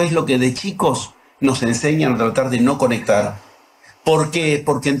 Esto es lo que de chicos nos enseñan a tratar de no conectar. ¿Por qué?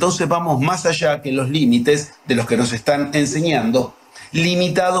 Porque entonces vamos más allá que los límites de los que nos están enseñando,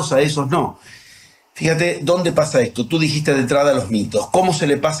 limitados a esos no. Fíjate dónde pasa esto. Tú dijiste de entrada los mitos. ¿Cómo se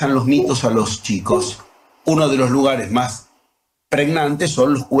le pasan los mitos a los chicos? Uno de los lugares más pregnantes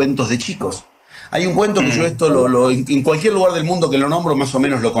son los cuentos de chicos. Hay un cuento que yo en cualquier lugar del mundo que lo nombro más o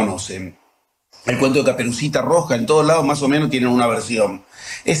menos lo conocen. El cuento de Caperucita Roja, en todos lados más o menos tienen una versión.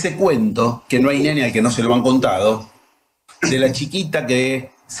 Ese cuento, que no hay nene al que no se lo han contado, de la chiquita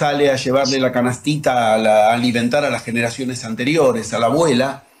que sale a llevarle la canastita a alimentar a las generaciones anteriores, a la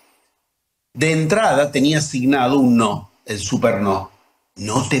abuela, de entrada tenía asignado un no, el super no.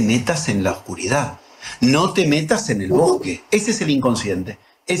 No te metas en la oscuridad, no te metas en el bosque. Ese es el inconsciente.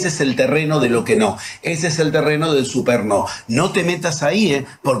 Ese es el terreno de lo que no. Ese es el terreno del super no. No te metas ahí,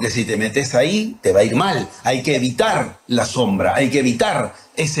 porque si te metes ahí, te va a ir mal. Hay que evitar la sombra, hay que evitar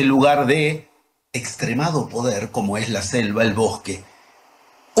ese lugar de extremado poder como es la selva, el bosque.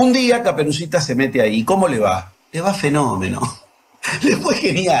 Un día Caperucita se mete ahí. ¿Cómo le va? Le va fenómeno. Le fue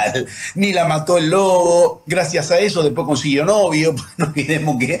genial. Ni la mató el lobo. Gracias a eso después consiguió novio. No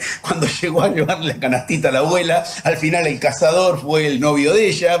olvidemos que cuando llegó a llevarle la canastita a la abuela, al final el cazador fue el novio de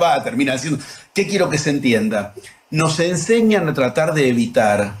ella. Va a terminar siendo... ¿Qué quiero que se entienda? Nos enseñan a tratar de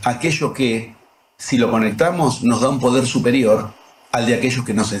evitar aquello que, si lo conectamos, nos da un poder superior al de aquellos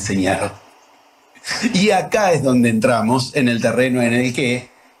que nos enseñaron. Y acá es donde entramos en el terreno en el que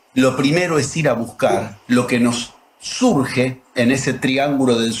lo primero es ir a buscar lo que nos surge en ese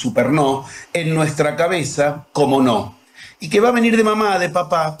triángulo del superno en nuestra cabeza como no. Y que va a venir de mamá, de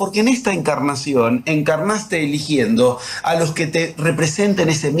papá, porque en esta encarnación encarnaste eligiendo a los que te representen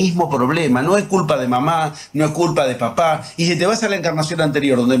ese mismo problema. No es culpa de mamá, no es culpa de papá. Y si te vas a la encarnación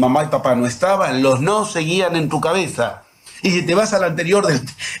anterior donde mamá y papá no estaban, los no seguían en tu cabeza. Y si te vas a la anterior,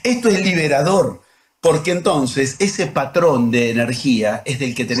 esto es liberador. Porque entonces ese patrón de energía es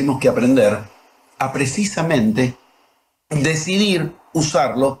del que tenemos que aprender a precisamente decidir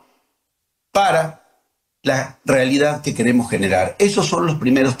usarlo para la realidad que queremos generar. Esos son los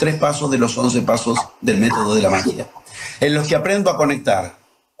primeros 3 pasos de los 11 pasos del método de la magia, en los que aprendo a conectar,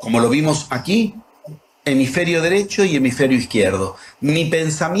 como lo vimos aquí, hemisferio derecho y hemisferio izquierdo. Mi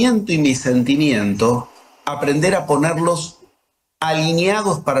pensamiento y mi sentimiento, aprender a ponerlos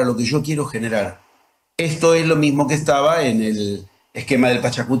alineados para lo que yo quiero generar. Esto es lo mismo que estaba en el esquema del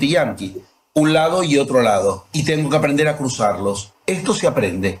Pachacuti Yanqui. un lado y otro lado, y tengo que aprender a cruzarlos. Esto se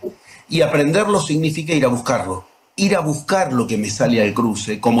aprende, y aprenderlo significa ir a buscarlo. Ir a buscar lo que me sale al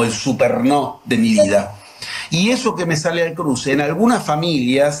cruce, como el super no de mi vida. Y eso que me sale al cruce, en algunas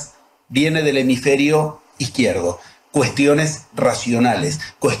familias, viene del hemisferio izquierdo. Cuestiones racionales,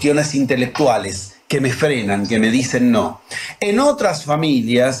 cuestiones intelectuales, que me frenan, que me dicen no. En otras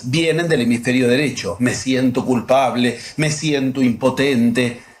familias vienen del hemisferio derecho. Me siento culpable, me siento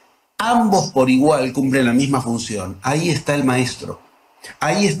impotente. Ambos por igual cumplen la misma función. Ahí está el maestro.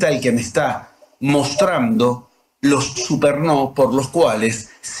 Ahí está el que me está mostrando los super no por los cuales,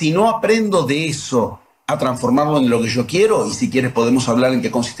 si no aprendo de eso a transformarlo en lo que yo quiero, y si quieres podemos hablar en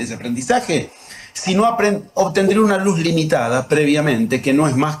qué consiste ese aprendizaje, si no obtendré una luz limitada previamente, que no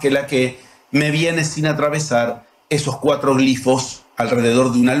es más que la que me viene sin atravesar esos 4 glifos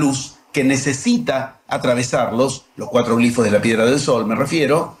alrededor de una luz que necesita atravesarlos, los 4 glifos de la piedra del sol me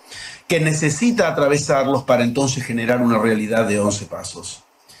refiero, que necesita atravesarlos para entonces generar una realidad de 11 pasos.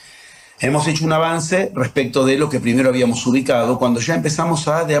 Hemos hecho un avance respecto de lo que primero habíamos ubicado, cuando ya empezamos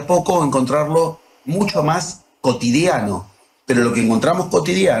a, de a poco, encontrarlo mucho más cotidiano. Pero lo que encontramos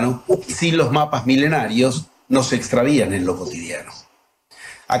cotidiano, sin los mapas milenarios, nos extravían en lo cotidiano.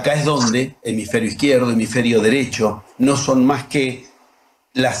 Acá es donde hemisferio izquierdo, hemisferio derecho, no son más que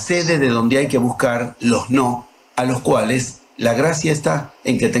la sede de donde hay que buscar los no, a los cuales la gracia está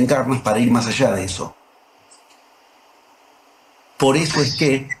en que te encarnas para ir más allá de eso. Por eso es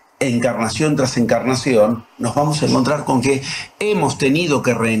que encarnación tras encarnación nos vamos a encontrar con que hemos tenido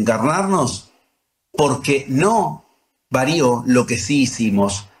que reencarnarnos porque no varió lo que sí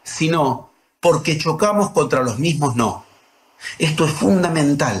hicimos, sino porque chocamos contra los mismos no. Esto es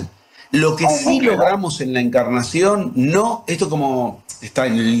fundamental. Lo que sí logramos en la encarnación, no, esto como está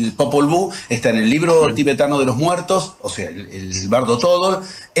en el Popol Vuh, está en el libro tibetano de los muertos, o sea, el bardo Todol,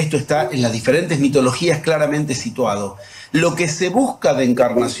 esto está en las diferentes mitologías claramente situado. Lo que se busca de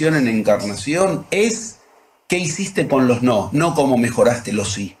encarnación en encarnación es qué hiciste con los no, no cómo mejoraste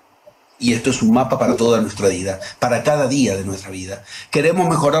los sí. Y esto es un mapa para toda nuestra vida, para cada día de nuestra vida. Queremos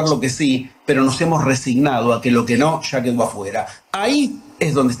mejorar lo que sí, pero nos hemos resignado a que lo que no ya quedó afuera. Ahí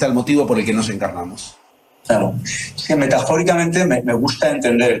es donde está el motivo por el que nos encarnamos. Claro. Es que metafóricamente me gusta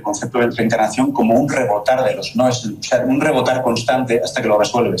entender el concepto de reencarnación como un rebotar de los no, o sea, un rebotar constante hasta que lo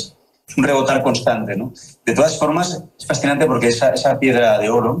resuelves. Es un rebotar constante, ¿no? De todas formas, es fascinante porque esa piedra de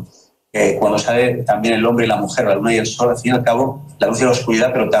oro, cuando sale también el hombre y la mujer, la luna y el sol, al fin y al cabo, la luz y la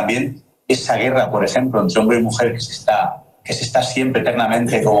oscuridad, pero también esa guerra, por ejemplo, entre hombre y mujer que se está siempre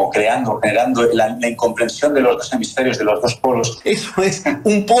eternamente como creando, generando la incomprensión de los dos hemisferios, de los dos polos. Eso es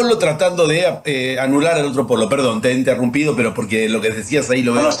un polo tratando de anular al otro polo. Perdón, te he interrumpido, pero porque lo que decías ahí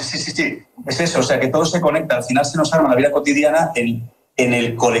lo veo. No, sí. Es eso, o sea, que todo se conecta. Al final se nos arma la vida cotidiana en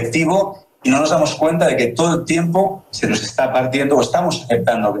el colectivo y no nos damos cuenta de que todo el tiempo se nos está partiendo o estamos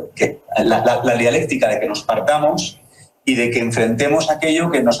aceptando que la dialéctica de que nos partamos y de que enfrentemos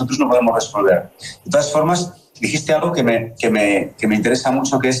aquello que nosotros no podemos resolver. De todas formas, dijiste algo que me interesa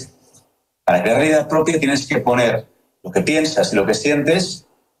mucho, que es, para crear realidad propia tienes que poner lo que piensas y lo que sientes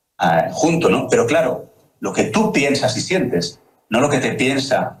junto, ¿no? Pero claro, lo que tú piensas y sientes, no lo que te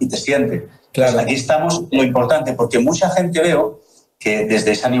piensa y te siente. Claro. Pues aquí estamos lo importante, porque mucha gente veo que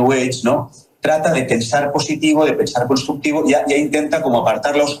desde esa New Age, ¿no?, trata de pensar positivo, de pensar constructivo, ya intenta como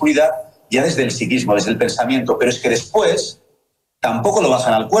apartar la oscuridad ya desde el psiquismo, desde el pensamiento, pero es que después tampoco lo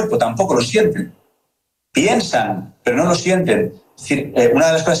bajan al cuerpo, tampoco lo sienten. Piensan, pero no lo sienten. Es decir, una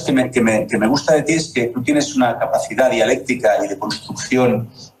de las cosas que me gusta de ti es que tú tienes una capacidad dialéctica y de construcción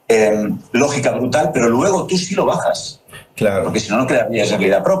lógica brutal, pero luego tú sí lo bajas. Claro. Porque si no, no crearías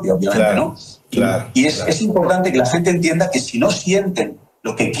realidad propia, obviamente, claro, ¿no? Claro, y es importante que la gente entienda que si no sienten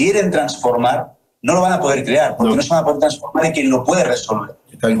lo que quieren transformar, no lo van a poder crear, porque no se van a poder transformar en quien lo puede resolver.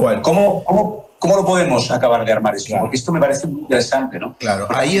 Tal cual. ¿Cómo lo podemos acabar de armar eso? Claro. Porque esto me parece muy interesante, ¿no? Claro,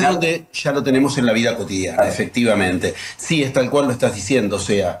 ahí es donde ya lo tenemos en la vida cotidiana, claro. Efectivamente. Sí, es tal cual lo estás diciendo, o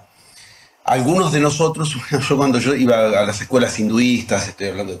sea, algunos de nosotros, cuando yo iba a las escuelas hinduistas, estoy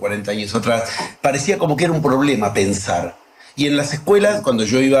hablando de 40 años atrás, parecía como que era un problema pensar. Y en las escuelas, cuando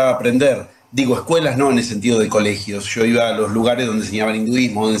yo iba a aprender, digo escuelas no en el sentido de colegios, yo iba a los lugares donde enseñaban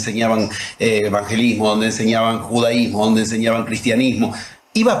hinduismo, donde enseñaban evangelismo, donde enseñaban judaísmo, donde enseñaban cristianismo,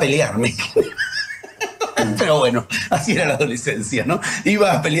 iba a pelearme. Pero bueno, así era la adolescencia, ¿no?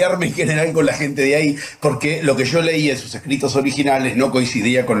 Iba a pelearme en general con la gente de ahí, porque lo que yo leía en sus escritos originales no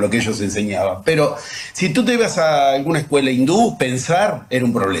coincidía con lo que ellos enseñaban. Pero si tú te ibas a alguna escuela hindú, pensar era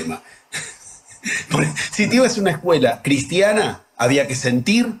un problema. Si te ibas a una escuela cristiana, había que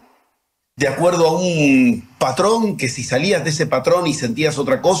sentir de acuerdo a un patrón que si salías de ese patrón y sentías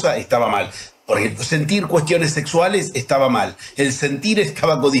otra cosa, estaba mal. Por ejemplo, sentir cuestiones sexuales estaba mal. El sentir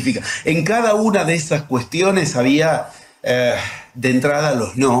estaba codificado. En cada una de esas cuestiones había de entrada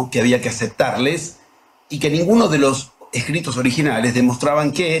los no, que había que aceptarles, y que ninguno de los escritos originales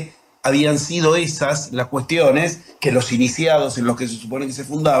demostraban que habían sido esas las cuestiones que los iniciados en los que se supone que se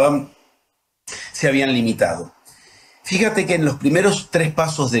fundaban se habían limitado. Fíjate que en los primeros 3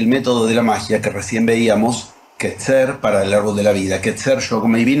 pasos del método de la magia que recién veíamos, Ketzer para el árbol de la vida, Ketzer,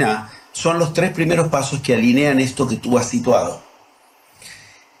 Yogma y Binah, son los 3 primeros pasos que alinean esto que tú has situado.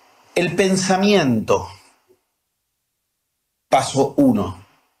 El pensamiento, paso 1,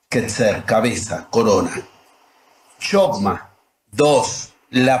 Ketzer, cabeza, corona. Yogma, 2,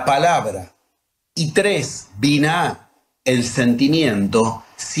 la palabra. Y 3, Binah, el sentimiento.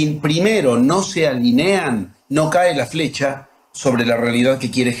 Si primero no se alinean, no cae la flecha sobre la realidad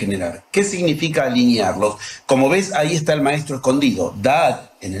que quiere generar. ¿Qué significa alinearlos? Como ves, ahí está el maestro escondido.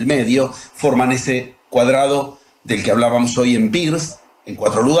 Dad, en el medio, forman ese cuadrado del que hablábamos hoy en Pierce, en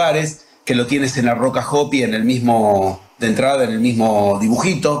 4 lugares, que lo tienes en la roca Hopi, en el mismo, de entrada, en el mismo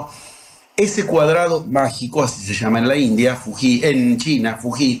dibujito. Ese cuadrado mágico, así se llama en la India, Fuji, en China,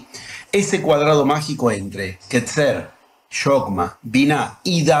 Fuji, ese cuadrado mágico entre Ketzer, Yogma, Binah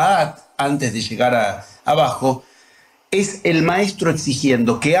y Da'at, antes de llegar abajo, es el maestro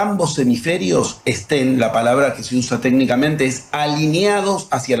exigiendo que ambos hemisferios estén, la palabra que se usa técnicamente es alineados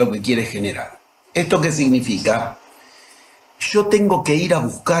hacia lo que quiere generar. ¿Esto qué significa? Yo tengo que ir a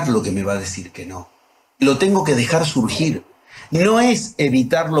buscar lo que me va a decir que no. Lo tengo que dejar surgir. No es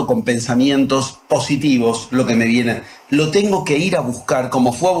evitarlo con pensamientos positivos lo que me viene. Lo tengo que ir a buscar,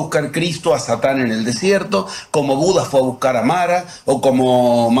 como fue a buscar Cristo a Satán en el desierto, como Buda fue a buscar a Mara o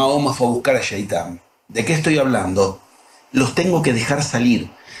como Mahoma fue a buscar a Shaitán. ¿De qué estoy hablando? Los tengo que dejar salir.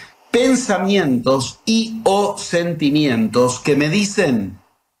 Pensamientos y o sentimientos que me dicen,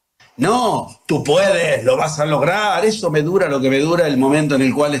 no, tú puedes, lo vas a lograr. Eso me dura lo que me dura el momento en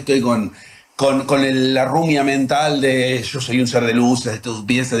el cual estoy con la rumia mental de yo soy un ser de luz, esto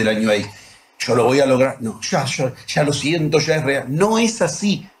piensa del año ahí. Yo lo voy a lograr. No, ya lo siento, ya es real. No es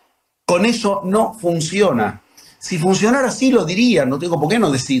así. Con eso no funciona. Si funcionara así lo diría, no tengo por qué no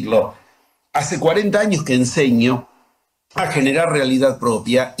decirlo. Hace 40 años que enseño a generar realidad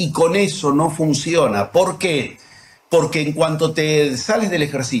propia y con eso no funciona. ¿Por qué? Porque en cuanto te sales del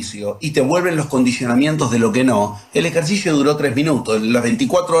ejercicio y te vuelven los condicionamientos de lo que no, el ejercicio duró 3 minutos, las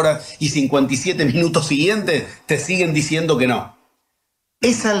 24 horas y 57 minutos siguientes te siguen diciendo que no.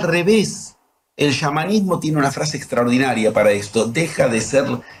 Es al revés. El chamanismo tiene una frase extraordinaria para esto. Deja de ser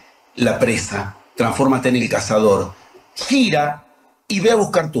la presa, transfórmate en el cazador. Gira y ve a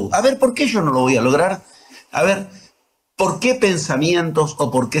buscar tú. A ver, ¿por qué yo no lo voy a lograr? A ver, ¿por qué pensamientos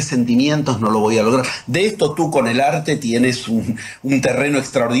o por qué sentimientos no lo voy a lograr? De esto tú con el arte tienes un terreno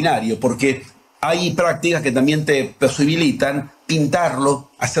extraordinario, porque hay prácticas que también te posibilitan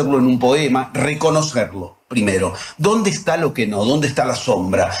pintarlo, hacerlo en un poema, reconocerlo primero. ¿Dónde está lo que no? ¿Dónde está la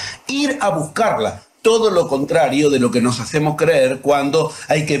sombra? Ir a buscarla. Todo lo contrario de lo que nos hacemos creer cuando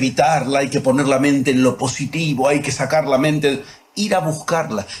hay que evitarla, hay que poner la mente en lo positivo, hay que sacar la mente... Ir a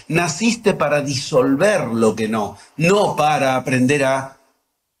buscarla. Naciste para disolver lo que no, no para aprender a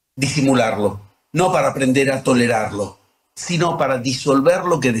disimularlo, no para aprender a tolerarlo, sino para disolver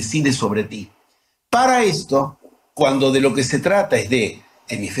lo que decide sobre ti. Para esto, cuando de lo que se trata es de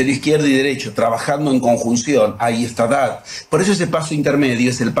hemisferio izquierdo y derecho trabajando en conjunción, ahí está Dad. Por eso ese paso intermedio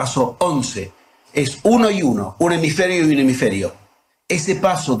es el paso 11. Es 1 y 1, un hemisferio y un hemisferio. Ese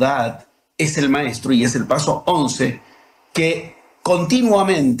paso Dad es el maestro y es el paso 11 que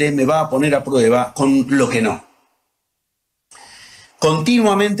continuamente me va a poner a prueba con lo que no.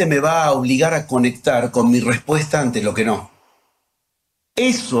 Continuamente me va a obligar a conectar con mi respuesta ante lo que no.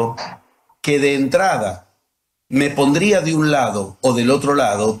 Eso que de entrada me pondría de un lado o del otro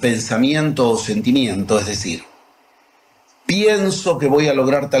lado, pensamiento o sentimiento, es decir, pienso que voy a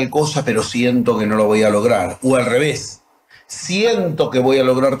lograr tal cosa, pero siento que no lo voy a lograr. O al revés. Siento que voy a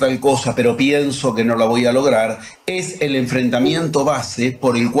lograr tal cosa, pero pienso que no la voy a lograr, es el enfrentamiento base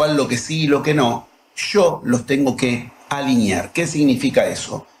por el cual lo que sí y lo que no, yo los tengo que alinear. ¿Qué significa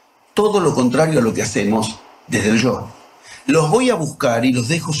eso? Todo lo contrario a lo que hacemos desde el yo. Los voy a buscar y los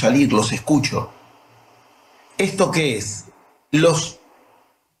dejo salir, los escucho. ¿Esto qué es? Los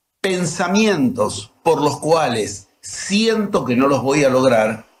pensamientos por los cuales siento que no los voy a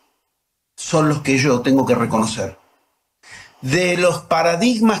lograr son los que yo tengo que reconocer. De los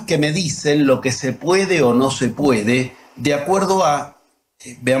paradigmas que me dicen lo que se puede o no se puede, de acuerdo a,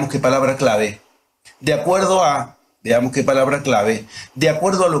 veamos qué palabra clave, de acuerdo a, veamos qué palabra clave, de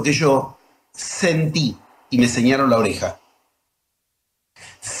acuerdo a lo que yo sentí y me señalo la oreja.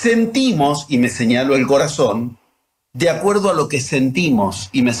 Sentimos y me señalo el corazón de acuerdo a lo que sentimos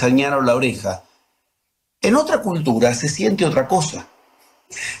y me señalo la oreja. En otra cultura se siente otra cosa.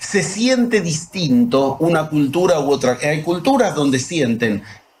 Se siente distinto una cultura u otra. Hay culturas donde sienten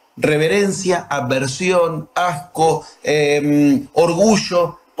reverencia, aversión, asco,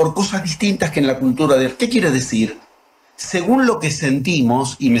 orgullo por cosas distintas que en la cultura de... ¿Qué quiere decir? Según lo que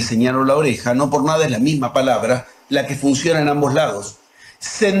sentimos, y me señalo la oreja, no por nada es la misma palabra, la que funciona en ambos lados.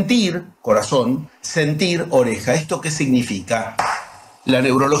 Sentir, corazón, sentir, oreja. ¿Esto qué significa? La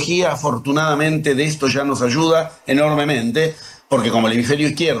neurología, afortunadamente, de esto ya nos ayuda enormemente, porque como el hemisferio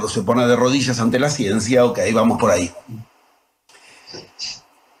izquierdo se pone de rodillas ante la ciencia, ok, vamos por ahí.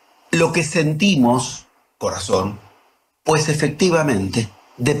 Lo que sentimos, corazón, pues efectivamente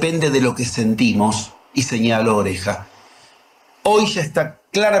depende de lo que sentimos, y señalo oreja. Hoy ya está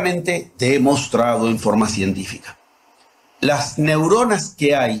claramente demostrado en forma científica. Las neuronas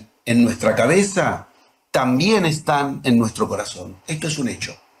que hay en nuestra cabeza también están en nuestro corazón. Esto es un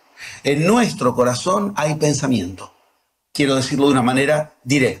hecho. En nuestro corazón hay pensamiento. Quiero decirlo de una manera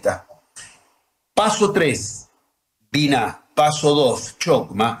directa. Paso 3, Vina. Paso 2,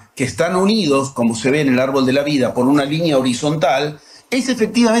 Chokma, que están unidos, como se ve en el árbol de la vida, por una línea horizontal, es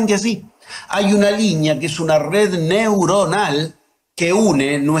efectivamente así. Hay una línea que es una red neuronal que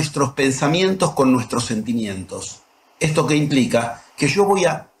une nuestros pensamientos con nuestros sentimientos. ¿Esto qué implica? Que yo voy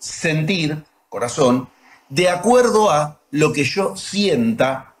a sentir, corazón, de acuerdo a lo que yo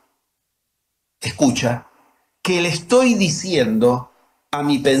sienta, escucha, que le estoy diciendo a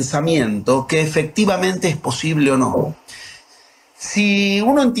mi pensamiento que efectivamente es posible o no. Si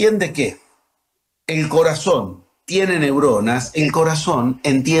uno entiende que el corazón tiene neuronas, el corazón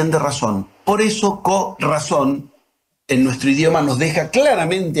entiende razón. Por eso corazón en nuestro idioma nos deja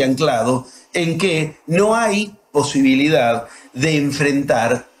claramente anclado en que no hay posibilidad de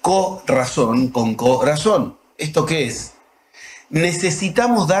enfrentar corazón con corazón. ¿Esto qué es?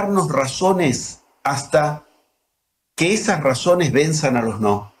 Necesitamos darnos razones hasta que esas razones venzan a los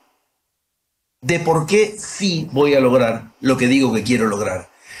no. De por qué sí voy a lograr lo que digo que quiero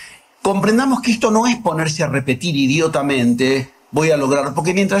lograr. Comprendamos que esto no es ponerse a repetir idiotamente, voy a lograr,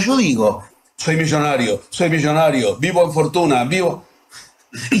 porque mientras yo digo, soy millonario, vivo en fortuna, vivo...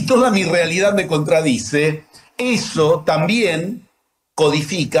 y toda mi realidad me contradice, eso también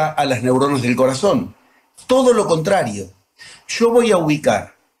codifica a las neuronas del corazón. Todo lo contrario, yo voy a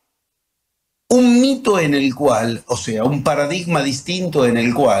ubicar un mito en el cual, o sea, un paradigma distinto en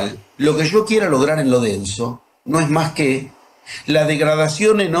el cual lo que yo quiera lograr en lo denso no es más que la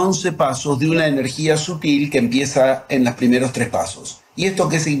degradación en 11 pasos de una energía sutil que empieza en los primeros 3 pasos. ¿Y esto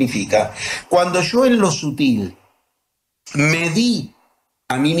qué significa? Cuando yo en lo sutil me di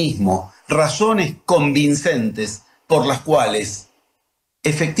a mí mismo razones convincentes por las cuales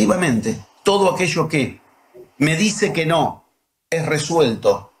efectivamente todo aquello que me dice que no es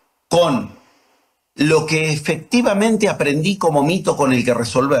resuelto con lo que efectivamente aprendí como mito con el que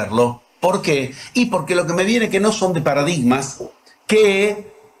resolverlo. ¿Por qué? Y porque lo que me viene que no son de paradigmas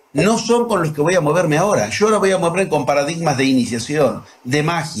que no son con los que voy a moverme ahora. Yo ahora voy a moverme con paradigmas de iniciación, de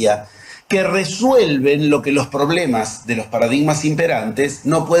magia, que resuelven lo que los problemas de los paradigmas imperantes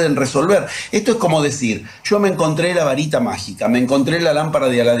no pueden resolver. Esto es como decir, yo me encontré la varita mágica, me encontré la lámpara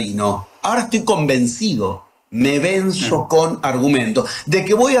de Aladino, ahora estoy convencido, me venzo con argumentos de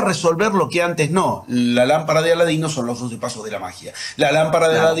que voy a resolver lo que antes no. La lámpara de Aladino son los 12 pasos de la magia. La lámpara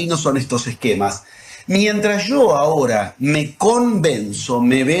de Aladino son estos esquemas. Mientras yo ahora me convenzo,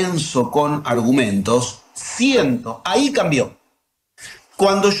 me venzo con argumentos, siento, ahí cambió.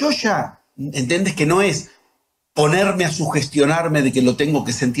 Cuando yo ya, ¿entiendes? Que no es ponerme a sugestionarme de que lo tengo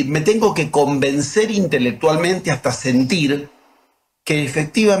que sentir, me tengo que convencer intelectualmente hasta sentir que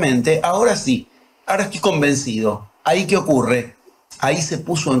efectivamente, ahora sí, ahora estoy convencido. ¿Ahí qué ocurre? Ahí se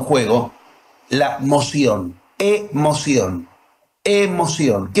puso en juego la moción. Emoción.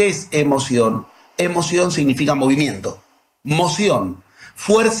 Emoción. ¿Qué es emoción? Emoción significa movimiento. Moción.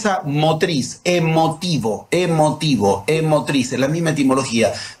 Fuerza motriz. Emotivo. Emotivo. Emotriz. Es la misma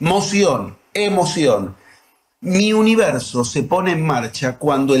etimología. Moción. Emoción. Mi universo se pone en marcha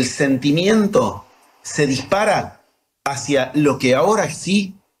cuando el sentimiento se dispara hacia lo que ahora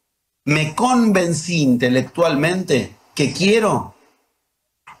sí me convencí intelectualmente que quiero,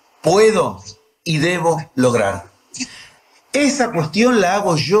 puedo y debo lograr. Esa cuestión la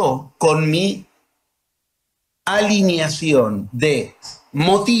hago yo con mi alineación de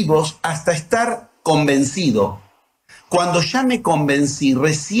motivos hasta estar convencido. Cuando ya me convencí,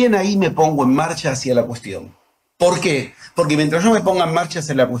 recién ahí me pongo en marcha hacia la cuestión. ¿Por qué? Porque mientras yo me ponga en marcha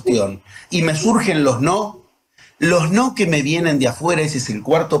hacia la cuestión y me surgen los no que me vienen de afuera, ese es el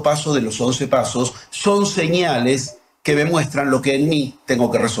cuarto paso de los 11 pasos, son señales que me muestran lo que en mí tengo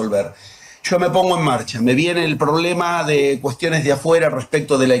que resolver. Yo me pongo en marcha, me viene el problema de cuestiones de afuera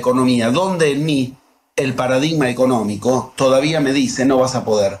respecto de la economía, donde en mí el paradigma económico todavía me dice no vas a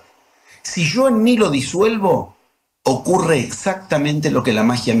poder. Si yo en mí lo disuelvo, ocurre exactamente lo que la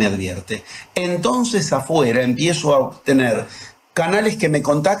magia me advierte. Entonces afuera empiezo a obtener canales que me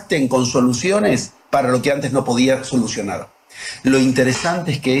contacten con soluciones para lo que antes no podía solucionar. Lo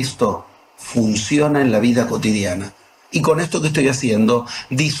interesante es que esto funciona en la vida cotidiana. Y con esto que estoy haciendo,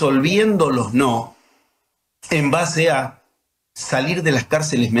 disolviendo los no en base a salir de las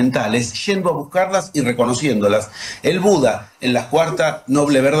cárceles mentales, yendo a buscarlas y reconociéndolas. El Buda, en la cuarta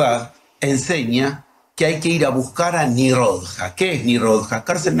noble verdad, enseña que hay que ir a buscar a Nirodha. ¿Qué es Nirodha?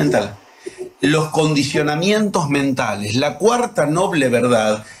 Cárcel mental. Los condicionamientos mentales. La cuarta noble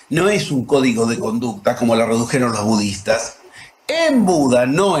verdad no es un código de conducta como la redujeron los budistas. En Buda,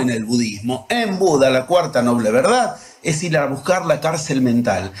 no en el budismo, en Buda la cuarta noble verdad es ir a buscar la cárcel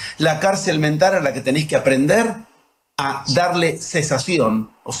mental. La cárcel mental a la que tenéis que aprender a darle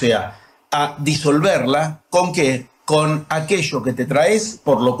cesación, o sea, a disolverla. ¿Con qué? Con aquello que te traes,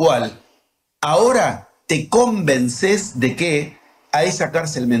 por lo cual ahora te convences de que a esa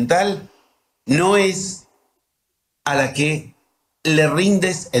cárcel mental no es a la que le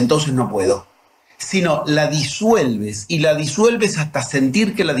rindes, entonces no puedo, sino la disuelves y la disuelves hasta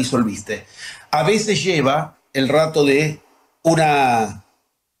sentir que la disolviste. A veces lleva el rato de una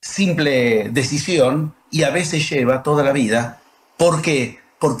simple decisión y a veces lleva toda la vida. ¿Por qué?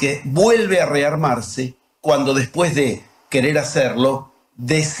 Porque vuelve a rearmarse cuando después de querer hacerlo,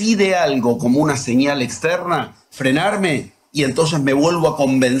 decide algo como una señal externa, frenarme, y entonces me vuelvo a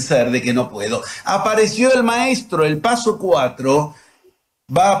convencer de que no puedo. Apareció el maestro, el paso 4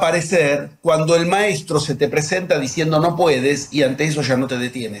 va a aparecer cuando el maestro se te presenta diciendo no puedes y ante eso ya no te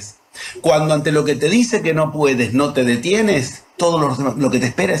detienes. Cuando ante lo que te dice que no puedes no te detienes, todo lo que te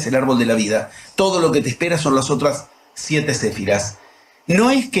espera es el árbol de la vida. Todo lo que te espera son las otras 7 céfiras.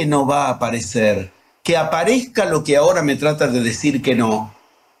 No es que no va a aparecer, que aparezca lo que ahora me trata de decir que no,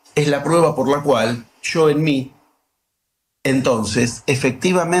 es la prueba por la cual yo en mí, entonces,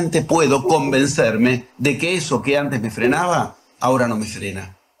 efectivamente puedo convencerme de que eso que antes me frenaba, ahora no me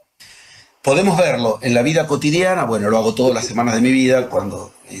frena. Podemos verlo en la vida cotidiana, bueno, lo hago todas las semanas de mi vida,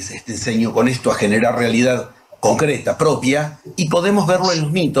 cuando enseño con esto a generar realidad concreta, propia, y podemos verlo en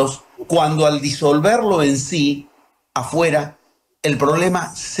los mitos, cuando al disolverlo en sí, afuera, el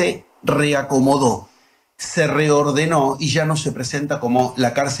problema se reacomodó, se reordenó y ya no se presenta como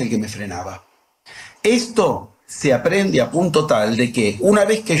la cárcel que me frenaba. Esto se aprende a punto tal de que una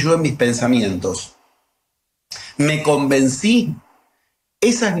vez que yo en mis pensamientos me convencí,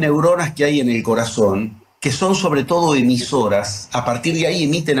 esas neuronas que hay en el corazón, que son sobre todo emisoras, a partir de ahí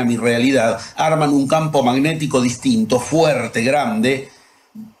emiten a mi realidad, arman un campo magnético distinto, fuerte, grande,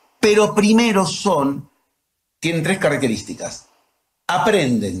 pero primero tienen 3 características.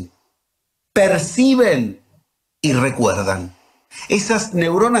 Aprenden, perciben y recuerdan. Esas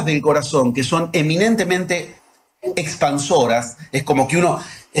neuronas del corazón que son eminentemente expansoras, es como que uno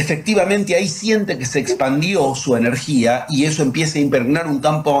efectivamente ahí siente que se expandió su energía y eso empieza a impregnar un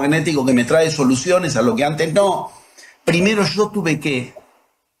campo magnético que me trae soluciones a lo que antes no. Primero yo tuve que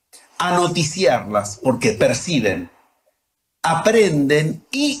anoticiarlas porque perciben, aprenden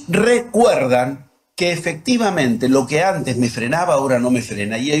y recuerdan que efectivamente lo que antes me frenaba ahora no me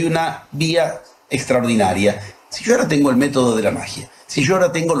frena y hay una vía extraordinaria. Si yo ahora tengo el método de la magia, si yo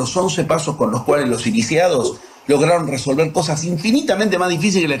ahora tengo los 11 pasos con los cuales los iniciados lograron resolver cosas infinitamente más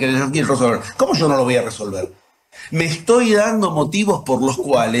difíciles que las que yo quiero resolver, ¿cómo yo no lo voy a resolver? Me estoy dando motivos por los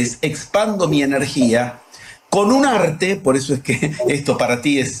cuales expando mi energía con un arte, por eso es que esto para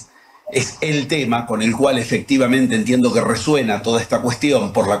ti es el tema con el cual efectivamente entiendo que resuena toda esta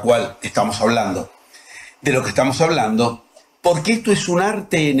cuestión por la cual estamos hablando, de lo que estamos hablando, porque esto es un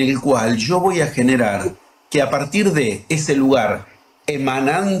arte en el cual yo voy a generar que a partir de ese lugar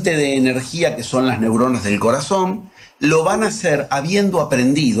emanante de energía que son las neuronas del corazón, lo van a hacer habiendo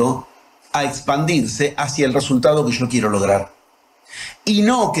aprendido a expandirse hacia el resultado que yo quiero lograr. Y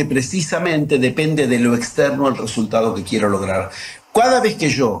no que precisamente depende de lo externo el resultado que quiero lograr. Cada vez que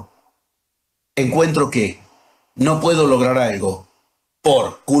yo encuentro que no puedo lograr algo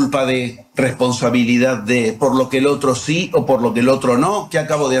por culpa de, responsabilidad de, por lo que el otro sí o por lo que el otro no, ¿qué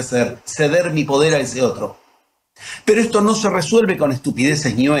acabo de hacer? Ceder mi poder a ese otro. Pero esto no se resuelve con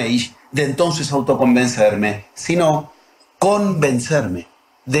estupideces New Age de entonces autoconvencerme, sino convencerme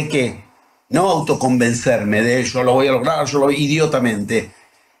de que no autoconvencerme de yo lo voy a lograr, idiotamente.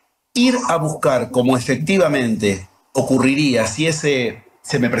 Ir a buscar como efectivamente ocurriría si ese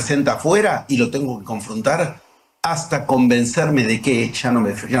se me presenta afuera y lo tengo que confrontar hasta convencerme de que ya no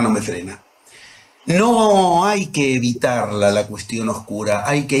me frena. No hay que evitarla, la cuestión oscura,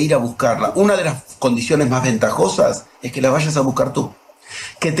 hay que ir a buscarla. Una de las condiciones más ventajosas es que la vayas a buscar tú.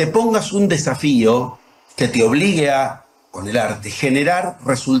 Que te pongas un desafío que te obligue a, con el arte, generar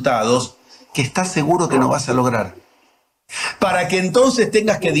resultados que estás seguro que no vas a lograr. Para que entonces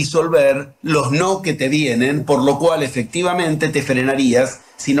tengas que disolver los no que te vienen, por lo cual efectivamente te frenarías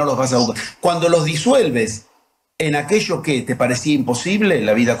si no los vas a buscar. Cuando los disuelves en aquello que te parecía imposible,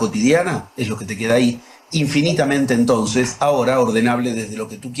 la vida cotidiana, es lo que te queda ahí, infinitamente entonces, ahora ordenable desde lo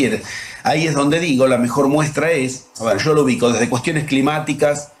que tú quieres. Ahí es donde digo, la mejor muestra es, a ver, yo lo ubico desde cuestiones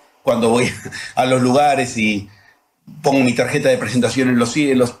climáticas, cuando voy a los lugares y pongo mi tarjeta de presentación en los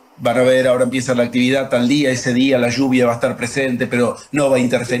cielos, van a ver, ahora empieza la actividad tal día, ese día la lluvia va a estar presente, pero no va a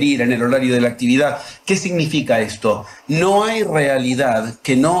interferir en el horario de la actividad. ¿Qué significa esto? No hay realidad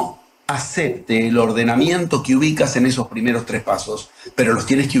que no acepte el ordenamiento que ubicas en esos primeros 3 pasos, pero los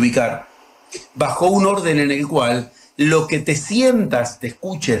tienes que ubicar bajo un orden en el cual lo que te sientas, te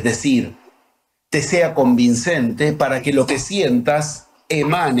escuches decir, te sea convincente para que lo que sientas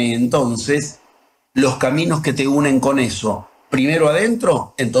emane entonces los caminos que te unen con eso. Primero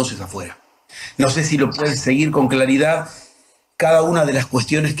adentro, entonces afuera. No sé si lo puedes seguir con claridad. Cada una de las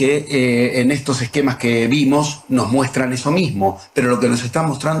cuestiones que en estos esquemas que vimos nos muestran eso mismo, pero lo que nos está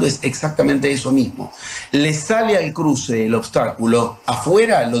mostrando es exactamente eso mismo. Le sale al cruce el obstáculo,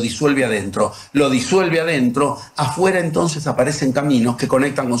 afuera lo disuelve adentro, lo disuelve adentro, afuera entonces aparecen caminos que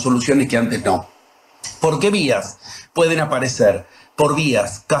conectan con soluciones que antes no. ¿Por qué vías pueden aparecer? Por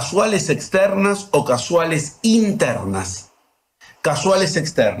vías casuales externas o casuales internas. Casuales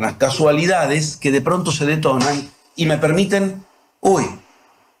externas, casualidades que de pronto se detonan y me permiten, uy,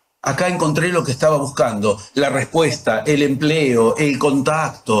 acá encontré lo que estaba buscando, la respuesta, el empleo, el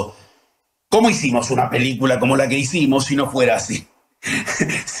contacto. ¿Cómo hicimos una película como la que hicimos si no fuera así?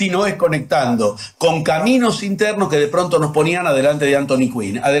 Si no es conectando con caminos internos que de pronto nos ponían adelante de Anthony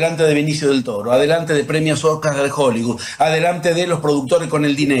Quinn, adelante de Benicio del Toro, adelante de premios Oscar de Hollywood, adelante de los productores con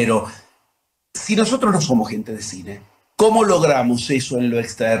el dinero. Si nosotros no somos gente de cine, ¿cómo logramos eso en lo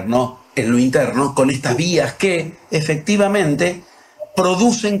externo, en lo interno, con estas vías que efectivamente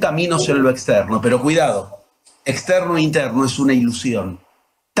producen caminos en lo externo? Pero cuidado, externo e interno es una ilusión.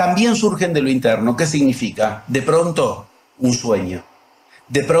 También surgen de lo interno. ¿Qué significa? De pronto, un sueño.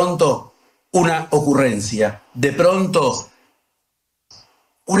 De pronto, una ocurrencia. De pronto,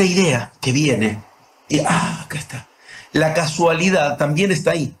 una idea que viene. Y, acá está. La casualidad también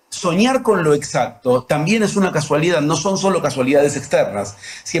está ahí. Soñar con lo exacto también es una casualidad, no son solo casualidades externas.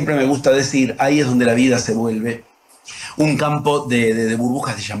 Siempre me gusta decir, ahí es donde la vida se vuelve un campo de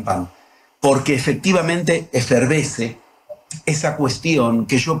burbujas de champán. Porque efectivamente efervece esa cuestión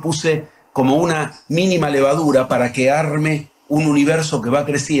que yo puse como una mínima levadura para que arme un universo que va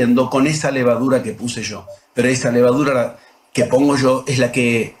creciendo con esa levadura que puse yo. Pero esa levadura que pongo yo es la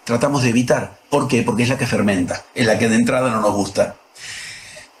que tratamos de evitar. ¿Por qué? Porque es la que fermenta, es la que de entrada no nos gusta.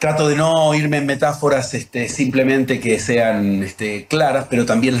 Trato de no irme en metáforas simplemente que sean claras, pero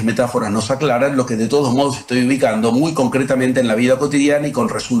también las metáforas nos aclaran lo que de todos modos estoy ubicando muy concretamente en la vida cotidiana y con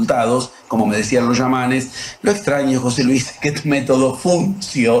resultados, como me decían los chamanes. Lo extraño, José Luis, es que tu método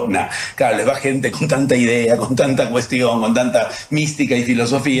funciona. Claro, les va gente con tanta idea, con tanta cuestión, con tanta mística y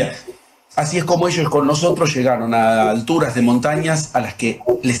filosofía. Así es como ellos con nosotros llegaron a alturas de montañas a las que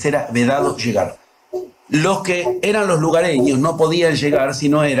les era vedado llegar. Los que eran los lugareños no podían llegar si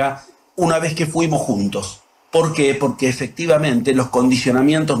no era una vez que fuimos juntos. ¿Por qué? Porque efectivamente los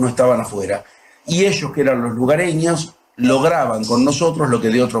condicionamientos no estaban afuera. Y ellos que eran los lugareños lograban con nosotros lo que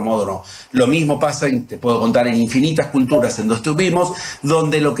de otro modo no. Lo mismo pasa, te puedo contar, en infinitas culturas en donde estuvimos,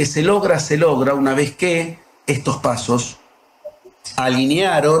 donde lo que se logra una vez que estos pasos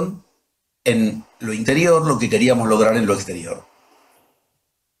alinearon en lo interior lo que queríamos lograr en lo exterior.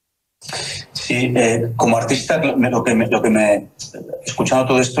 Sí, como artista, escuchando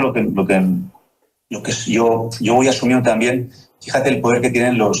todo esto, lo que yo voy asumiendo también, fíjate el poder que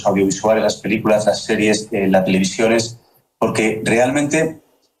tienen los audiovisuales, las películas, las series, las televisiones, porque realmente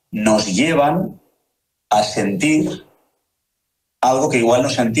nos llevan a sentir algo que igual no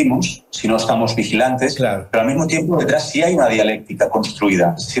sentimos si no estamos vigilantes, claro. Pero al mismo tiempo detrás sí hay una dialéctica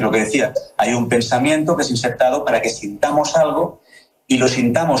construida. Es decir, lo que decía, hay un pensamiento que es insertado para que sintamos algo y lo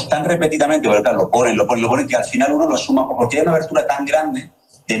sintamos tan repetidamente, porque claro, lo ponen, que al final uno lo asuma, porque hay una abertura tan grande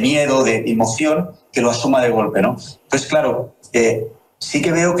de miedo, de emoción, que lo asuma de golpe, ¿no? Entonces, claro, sí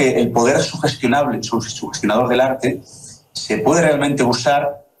que veo que el poder sugestionador del arte se puede realmente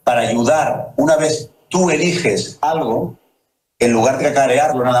usar para ayudar. Una vez tú eliges algo, en lugar de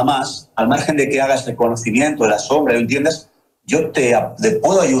cacarearlo nada más, al margen de que hagas el conocimiento de la sombra, ¿lo entiendes? Yo te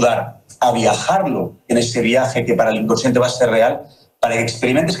puedo ayudar a viajarlo en ese viaje que para el inconsciente va a ser real, para que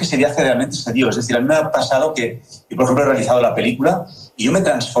experimentes que ese viaje realmente se dio. Es decir, a mí me ha pasado que yo, por ejemplo, he realizado la película y yo me he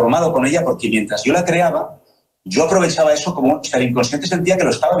transformado con ella porque mientras yo la creaba, yo aprovechaba eso como... O sea, el inconsciente sentía que lo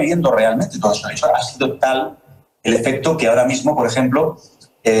estaba viviendo realmente. Todo eso ha sido tal el efecto que ahora mismo, por ejemplo,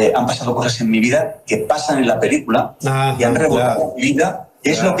 han pasado cosas en mi vida que pasan en la película y han revolcado mi vida.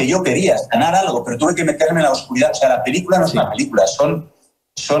 Es lo que yo quería, ganar algo, pero tuve que meterme en la oscuridad. O sea, la película no es una película,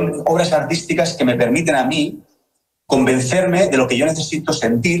 son obras artísticas que me permiten a mí convencerme de lo que yo necesito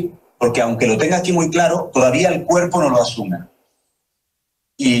sentir, porque aunque lo tenga aquí muy claro, todavía el cuerpo no lo asume.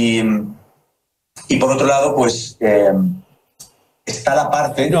 Y por otro lado, pues está la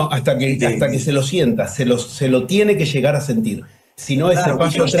parte... No, hasta que se lo sienta, se lo tiene que llegar a sentir. Si no, ese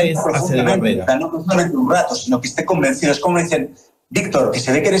paso 3 hace de barrera. O sea, no solamente un rato, sino que esté convencido. Es como dicen, Víctor, que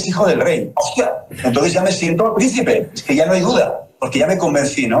se ve que eres hijo del rey. ¡Hostia! Entonces ya me siento príncipe. Es que ya no hay duda, porque ya me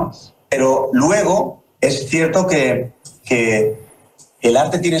convencí, ¿no? Pero luego es cierto que el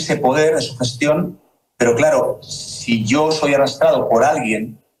arte tiene ese poder de sugestión, pero claro, si yo soy arrastrado por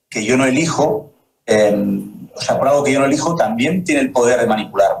alguien que yo no elijo, o sea, por algo que yo no elijo, también tiene el poder de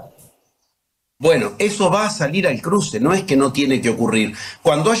manipularme. Bueno, eso va a salir al cruce, no es que no tiene que ocurrir.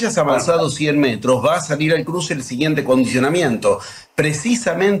 Cuando hayas avanzado 100 metros, va a salir al cruce el siguiente condicionamiento.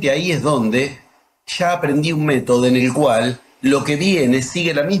 Precisamente ahí es donde ya aprendí un método en el cual lo que viene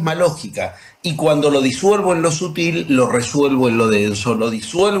sigue la misma lógica. Y cuando lo disuelvo en lo sutil, lo resuelvo en lo denso. Lo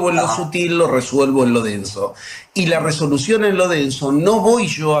disuelvo en lo sutil, lo resuelvo en lo denso. Y la resolución en lo denso no voy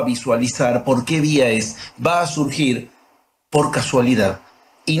yo a visualizar por qué vía es. Va a surgir por casualidad,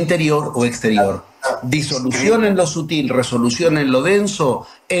 interior o exterior. Disolución en lo sutil, resolución en lo denso,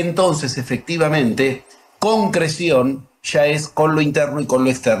 entonces efectivamente concreción ya es con lo interno y con lo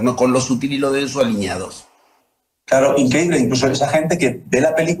externo, con lo sutil y lo denso alineados. Claro, increíble. Incluso esa gente que ve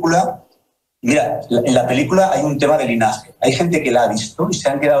la película... Mira, en la película hay un tema de linaje. Hay gente que la ha visto y se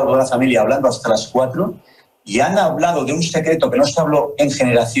han quedado toda la familia hablando hasta las 4 y han hablado de un secreto que no se habló en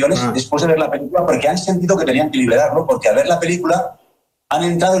generaciones después de ver la película, porque han sentido que tenían que liberarlo, porque al ver la película han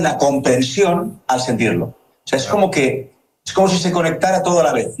entrado en la comprensión al sentirlo. O sea, es como si se conectara todo a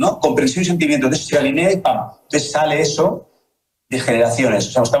la vez, ¿no? Comprensión y sentimiento. Entonces se alinea y ¡pam! Entonces sale eso de generaciones.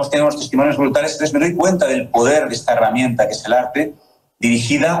 O sea, estamos teniendo unos testimonios brutales. Entonces me doy cuenta del poder de esta herramienta que es el arte,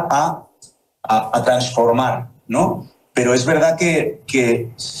 dirigida a transformar, ¿no? Pero es verdad que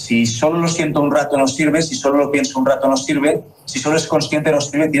si solo lo siento un rato no sirve, si solo lo pienso un rato no sirve, si solo es consciente no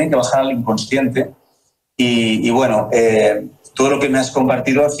sirve, tiene que bajar al inconsciente. Y bueno, todo lo que me has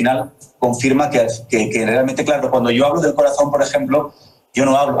compartido al final confirma que realmente, claro, cuando yo hablo del corazón, por ejemplo, yo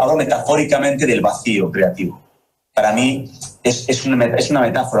no hablo metafóricamente del vacío creativo. Para mí es una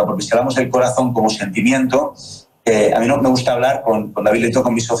metáfora, porque si hablamos del corazón como sentimiento, a mí no me gusta hablar con David Leto,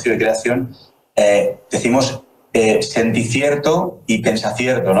 con mi socio de creación, decimos senticierto y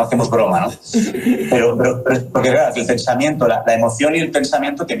pensacierto, ¿no? Hacemos broma, ¿no? Pero porque claro, el pensamiento, la emoción y el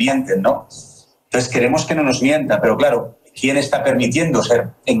pensamiento te mienten, ¿no? Entonces queremos que no nos mienta, pero claro, ¿quién está permitiendo ser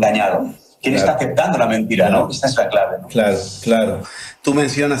engañado? ¿Quién está aceptando la mentira, no? Esta es la clave, ¿no? Claro. Tú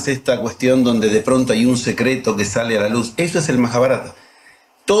mencionas esta cuestión donde de pronto hay un secreto que sale a la luz. Eso es el Mahabharata.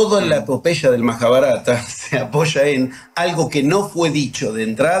 Toda la epopeya del Mahabharata se apoya en algo que no fue dicho de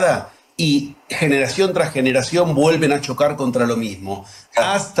entrada y generación tras generación vuelven a chocar contra lo mismo,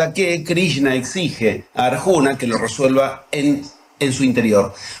 hasta que Krishna exige a Arjuna que lo resuelva en su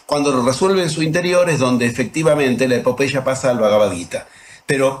interior. Cuando lo resuelve en su interior es donde efectivamente la epopeya pasa al Bhagavad Gita,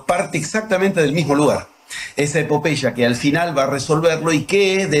 pero parte exactamente del mismo lugar. Esa epopeya que al final va a resolverlo y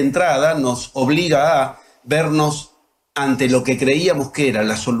que de entrada nos obliga a vernos ante lo que creíamos que era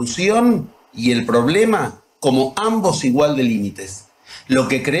la solución y el problema como ambos igual de límites. Lo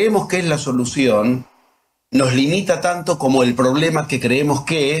que creemos que es la solución nos limita tanto como el problema que creemos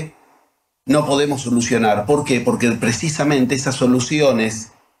que no podemos solucionar. ¿Por qué? Porque precisamente esas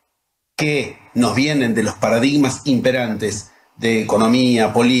soluciones que nos vienen de los paradigmas imperantes de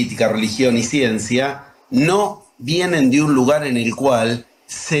economía, política, religión y ciencia no vienen de un lugar en el cual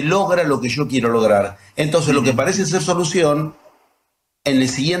se logra lo que yo quiero lograr. Entonces lo que parece ser solución, en el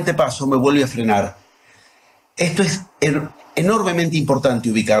siguiente paso me vuelve a frenar. Esto es enormemente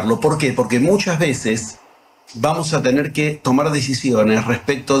importante ubicarlo. ¿Por qué? Porque muchas veces vamos a tener que tomar decisiones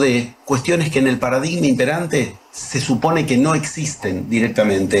respecto de cuestiones que en el paradigma imperante se supone que no existen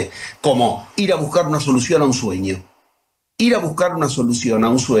directamente, como ir a buscar una solución a un sueño. ir a buscar una solución a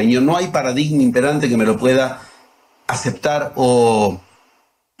un sueño. No hay paradigma imperante que me lo pueda aceptar o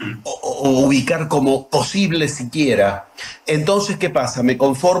ubicar como posible siquiera. Entonces, ¿qué pasa? Me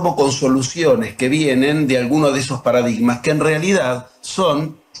conformo con soluciones que vienen de alguno de esos paradigmas que en realidad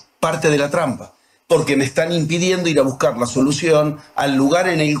son parte de la trampa, porque me están impidiendo ir a buscar la solución al lugar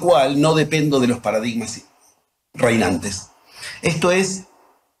en el cual no dependo de los paradigmas reinantes. Esto es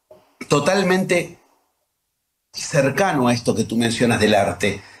totalmente cercano a esto que tú mencionas del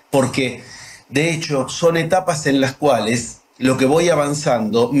arte, porque de hecho son etapas en las cuales lo que voy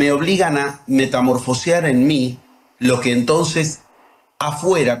avanzando me obligan a metamorfosear en mí lo que entonces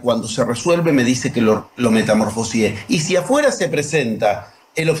afuera, cuando se resuelve, me dice que lo metamorfoseé. Y si afuera se presenta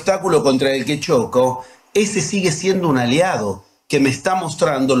el obstáculo contra el que choco, ese sigue siendo un aliado que me está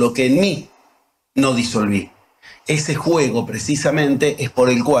mostrando lo que en mí no disolví. Ese juego precisamente es por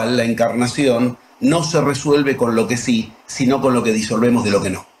el cual la encarnación no se resuelve con lo que sí, sino con lo que disolvemos de lo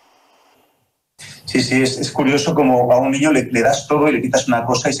que no. Sí, es curioso como a un niño le das todo y le quitas una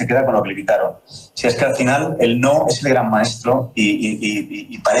cosa y se queda con lo que le quitaron. Si es que al final el no es el gran maestro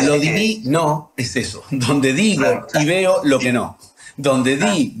y parece lo que... no es eso, donde digo y veo lo que no. Donde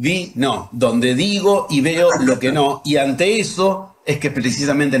vi, no. Donde digo y veo lo que no. Y ante eso es que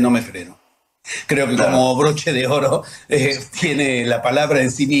precisamente no me freno. Creo que como broche de oro tiene la palabra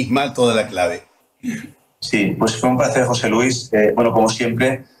en sí misma toda la clave. Sí, pues fue un placer, José Luis. Bueno, como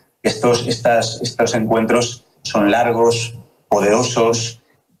siempre, estos encuentros son largos, poderosos,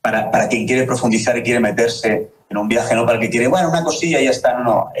 para quien quiere profundizar y quiere meterse en un viaje, no para el que quiere, bueno, una cosilla y ya está.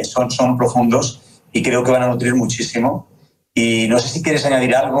 No, son profundos y creo que van a nutrir muchísimo. Y no sé si quieres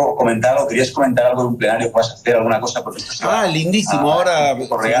añadir algo o comentar algo. ¿Querías comentar algo de un plenario que vas a hacer, alguna cosa? Porque esto lindísimo. Ahora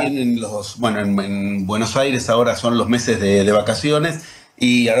en Buenos Aires ahora son los meses de vacaciones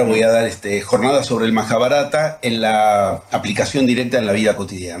y ahora voy a dar jornadas sobre el Mahabharata en la aplicación directa en la vida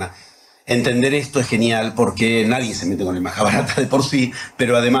cotidiana. Entender esto es genial porque nadie se mete con el Mahabharata de por sí,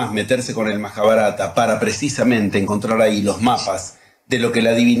 pero además meterse con el Mahabharata para precisamente encontrar ahí los mapas de lo que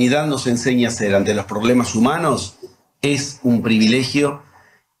la divinidad nos enseña a hacer ante los problemas humanos es un privilegio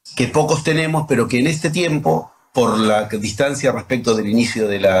que pocos tenemos, pero que en este tiempo, por la distancia respecto del inicio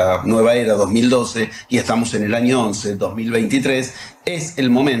de la nueva era 2012, y estamos en el año 11, 2023, es el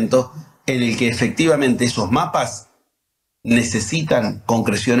momento en el que efectivamente esos mapas necesitan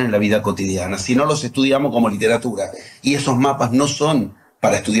concreción en la vida cotidiana. Si no los estudiamos como literatura, y esos mapas no son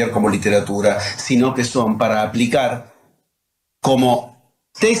para estudiar como literatura, sino que son para aplicar como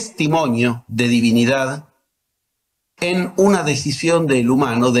testimonio de divinidad en una decisión del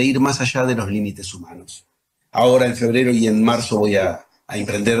humano de ir más allá de los límites humanos. Ahora en febrero y en marzo voy a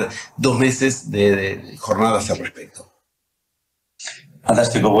emprender 2 meses de jornadas al respecto.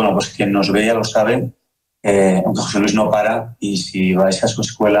 Fantástico. Bueno, pues quien nos ve ya lo sabe, aunque José Luis no para, y si vais a su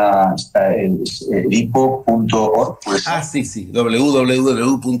escuela está edipo.org. Sí,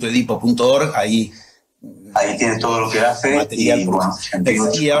 www.edipo.org, ahí tiene todo lo que hace. Material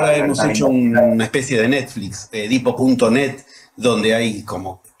y ahora hemos hecho una especie de Netflix, edipo.net, donde hay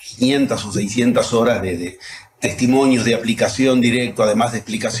como 500 o 600 horas de testimonios de aplicación directo, además de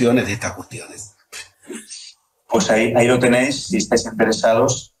explicaciones de estas cuestiones. Pues ahí lo tenéis, si estáis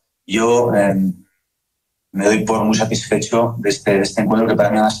interesados. Yo me doy por muy satisfecho de este encuentro, que para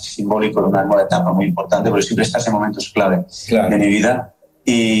mí es simbólico de una nueva etapa muy importante, porque siempre estás en momentos clave de mi vida.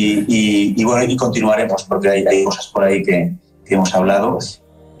 Y bueno, y continuaremos, porque hay cosas por ahí que hemos hablado.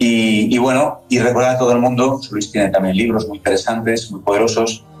 Y bueno, y recordar a todo el mundo, Luis tiene también libros muy interesantes, muy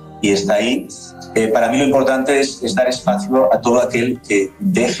poderosos, y está ahí. Para mí lo importante es dar espacio a todo aquel que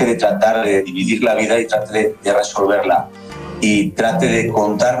deje de tratar de dividir la vida y trate de resolverla. Y trate de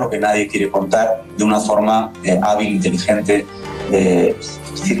contar lo que nadie quiere contar de una forma hábil, inteligente, es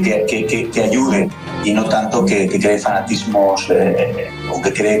decir, que ayude y no tanto que cree fanatismos o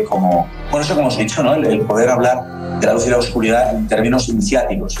que cree como... Bueno, eso como os he dicho, ¿no? El poder hablar de la luz y la oscuridad en términos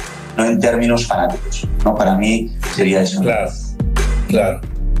iniciáticos, no en términos fanáticos, ¿no? Para mí sería eso. Claro.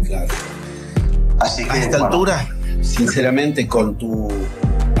 Así que, a esta altura, sinceramente, con tu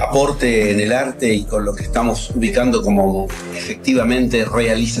aporte en el arte y con lo que estamos ubicando como efectivamente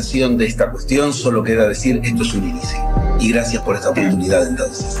realización de esta cuestión, solo queda decir, esto es un inicio. Y gracias por esta oportunidad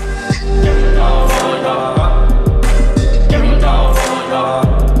entonces.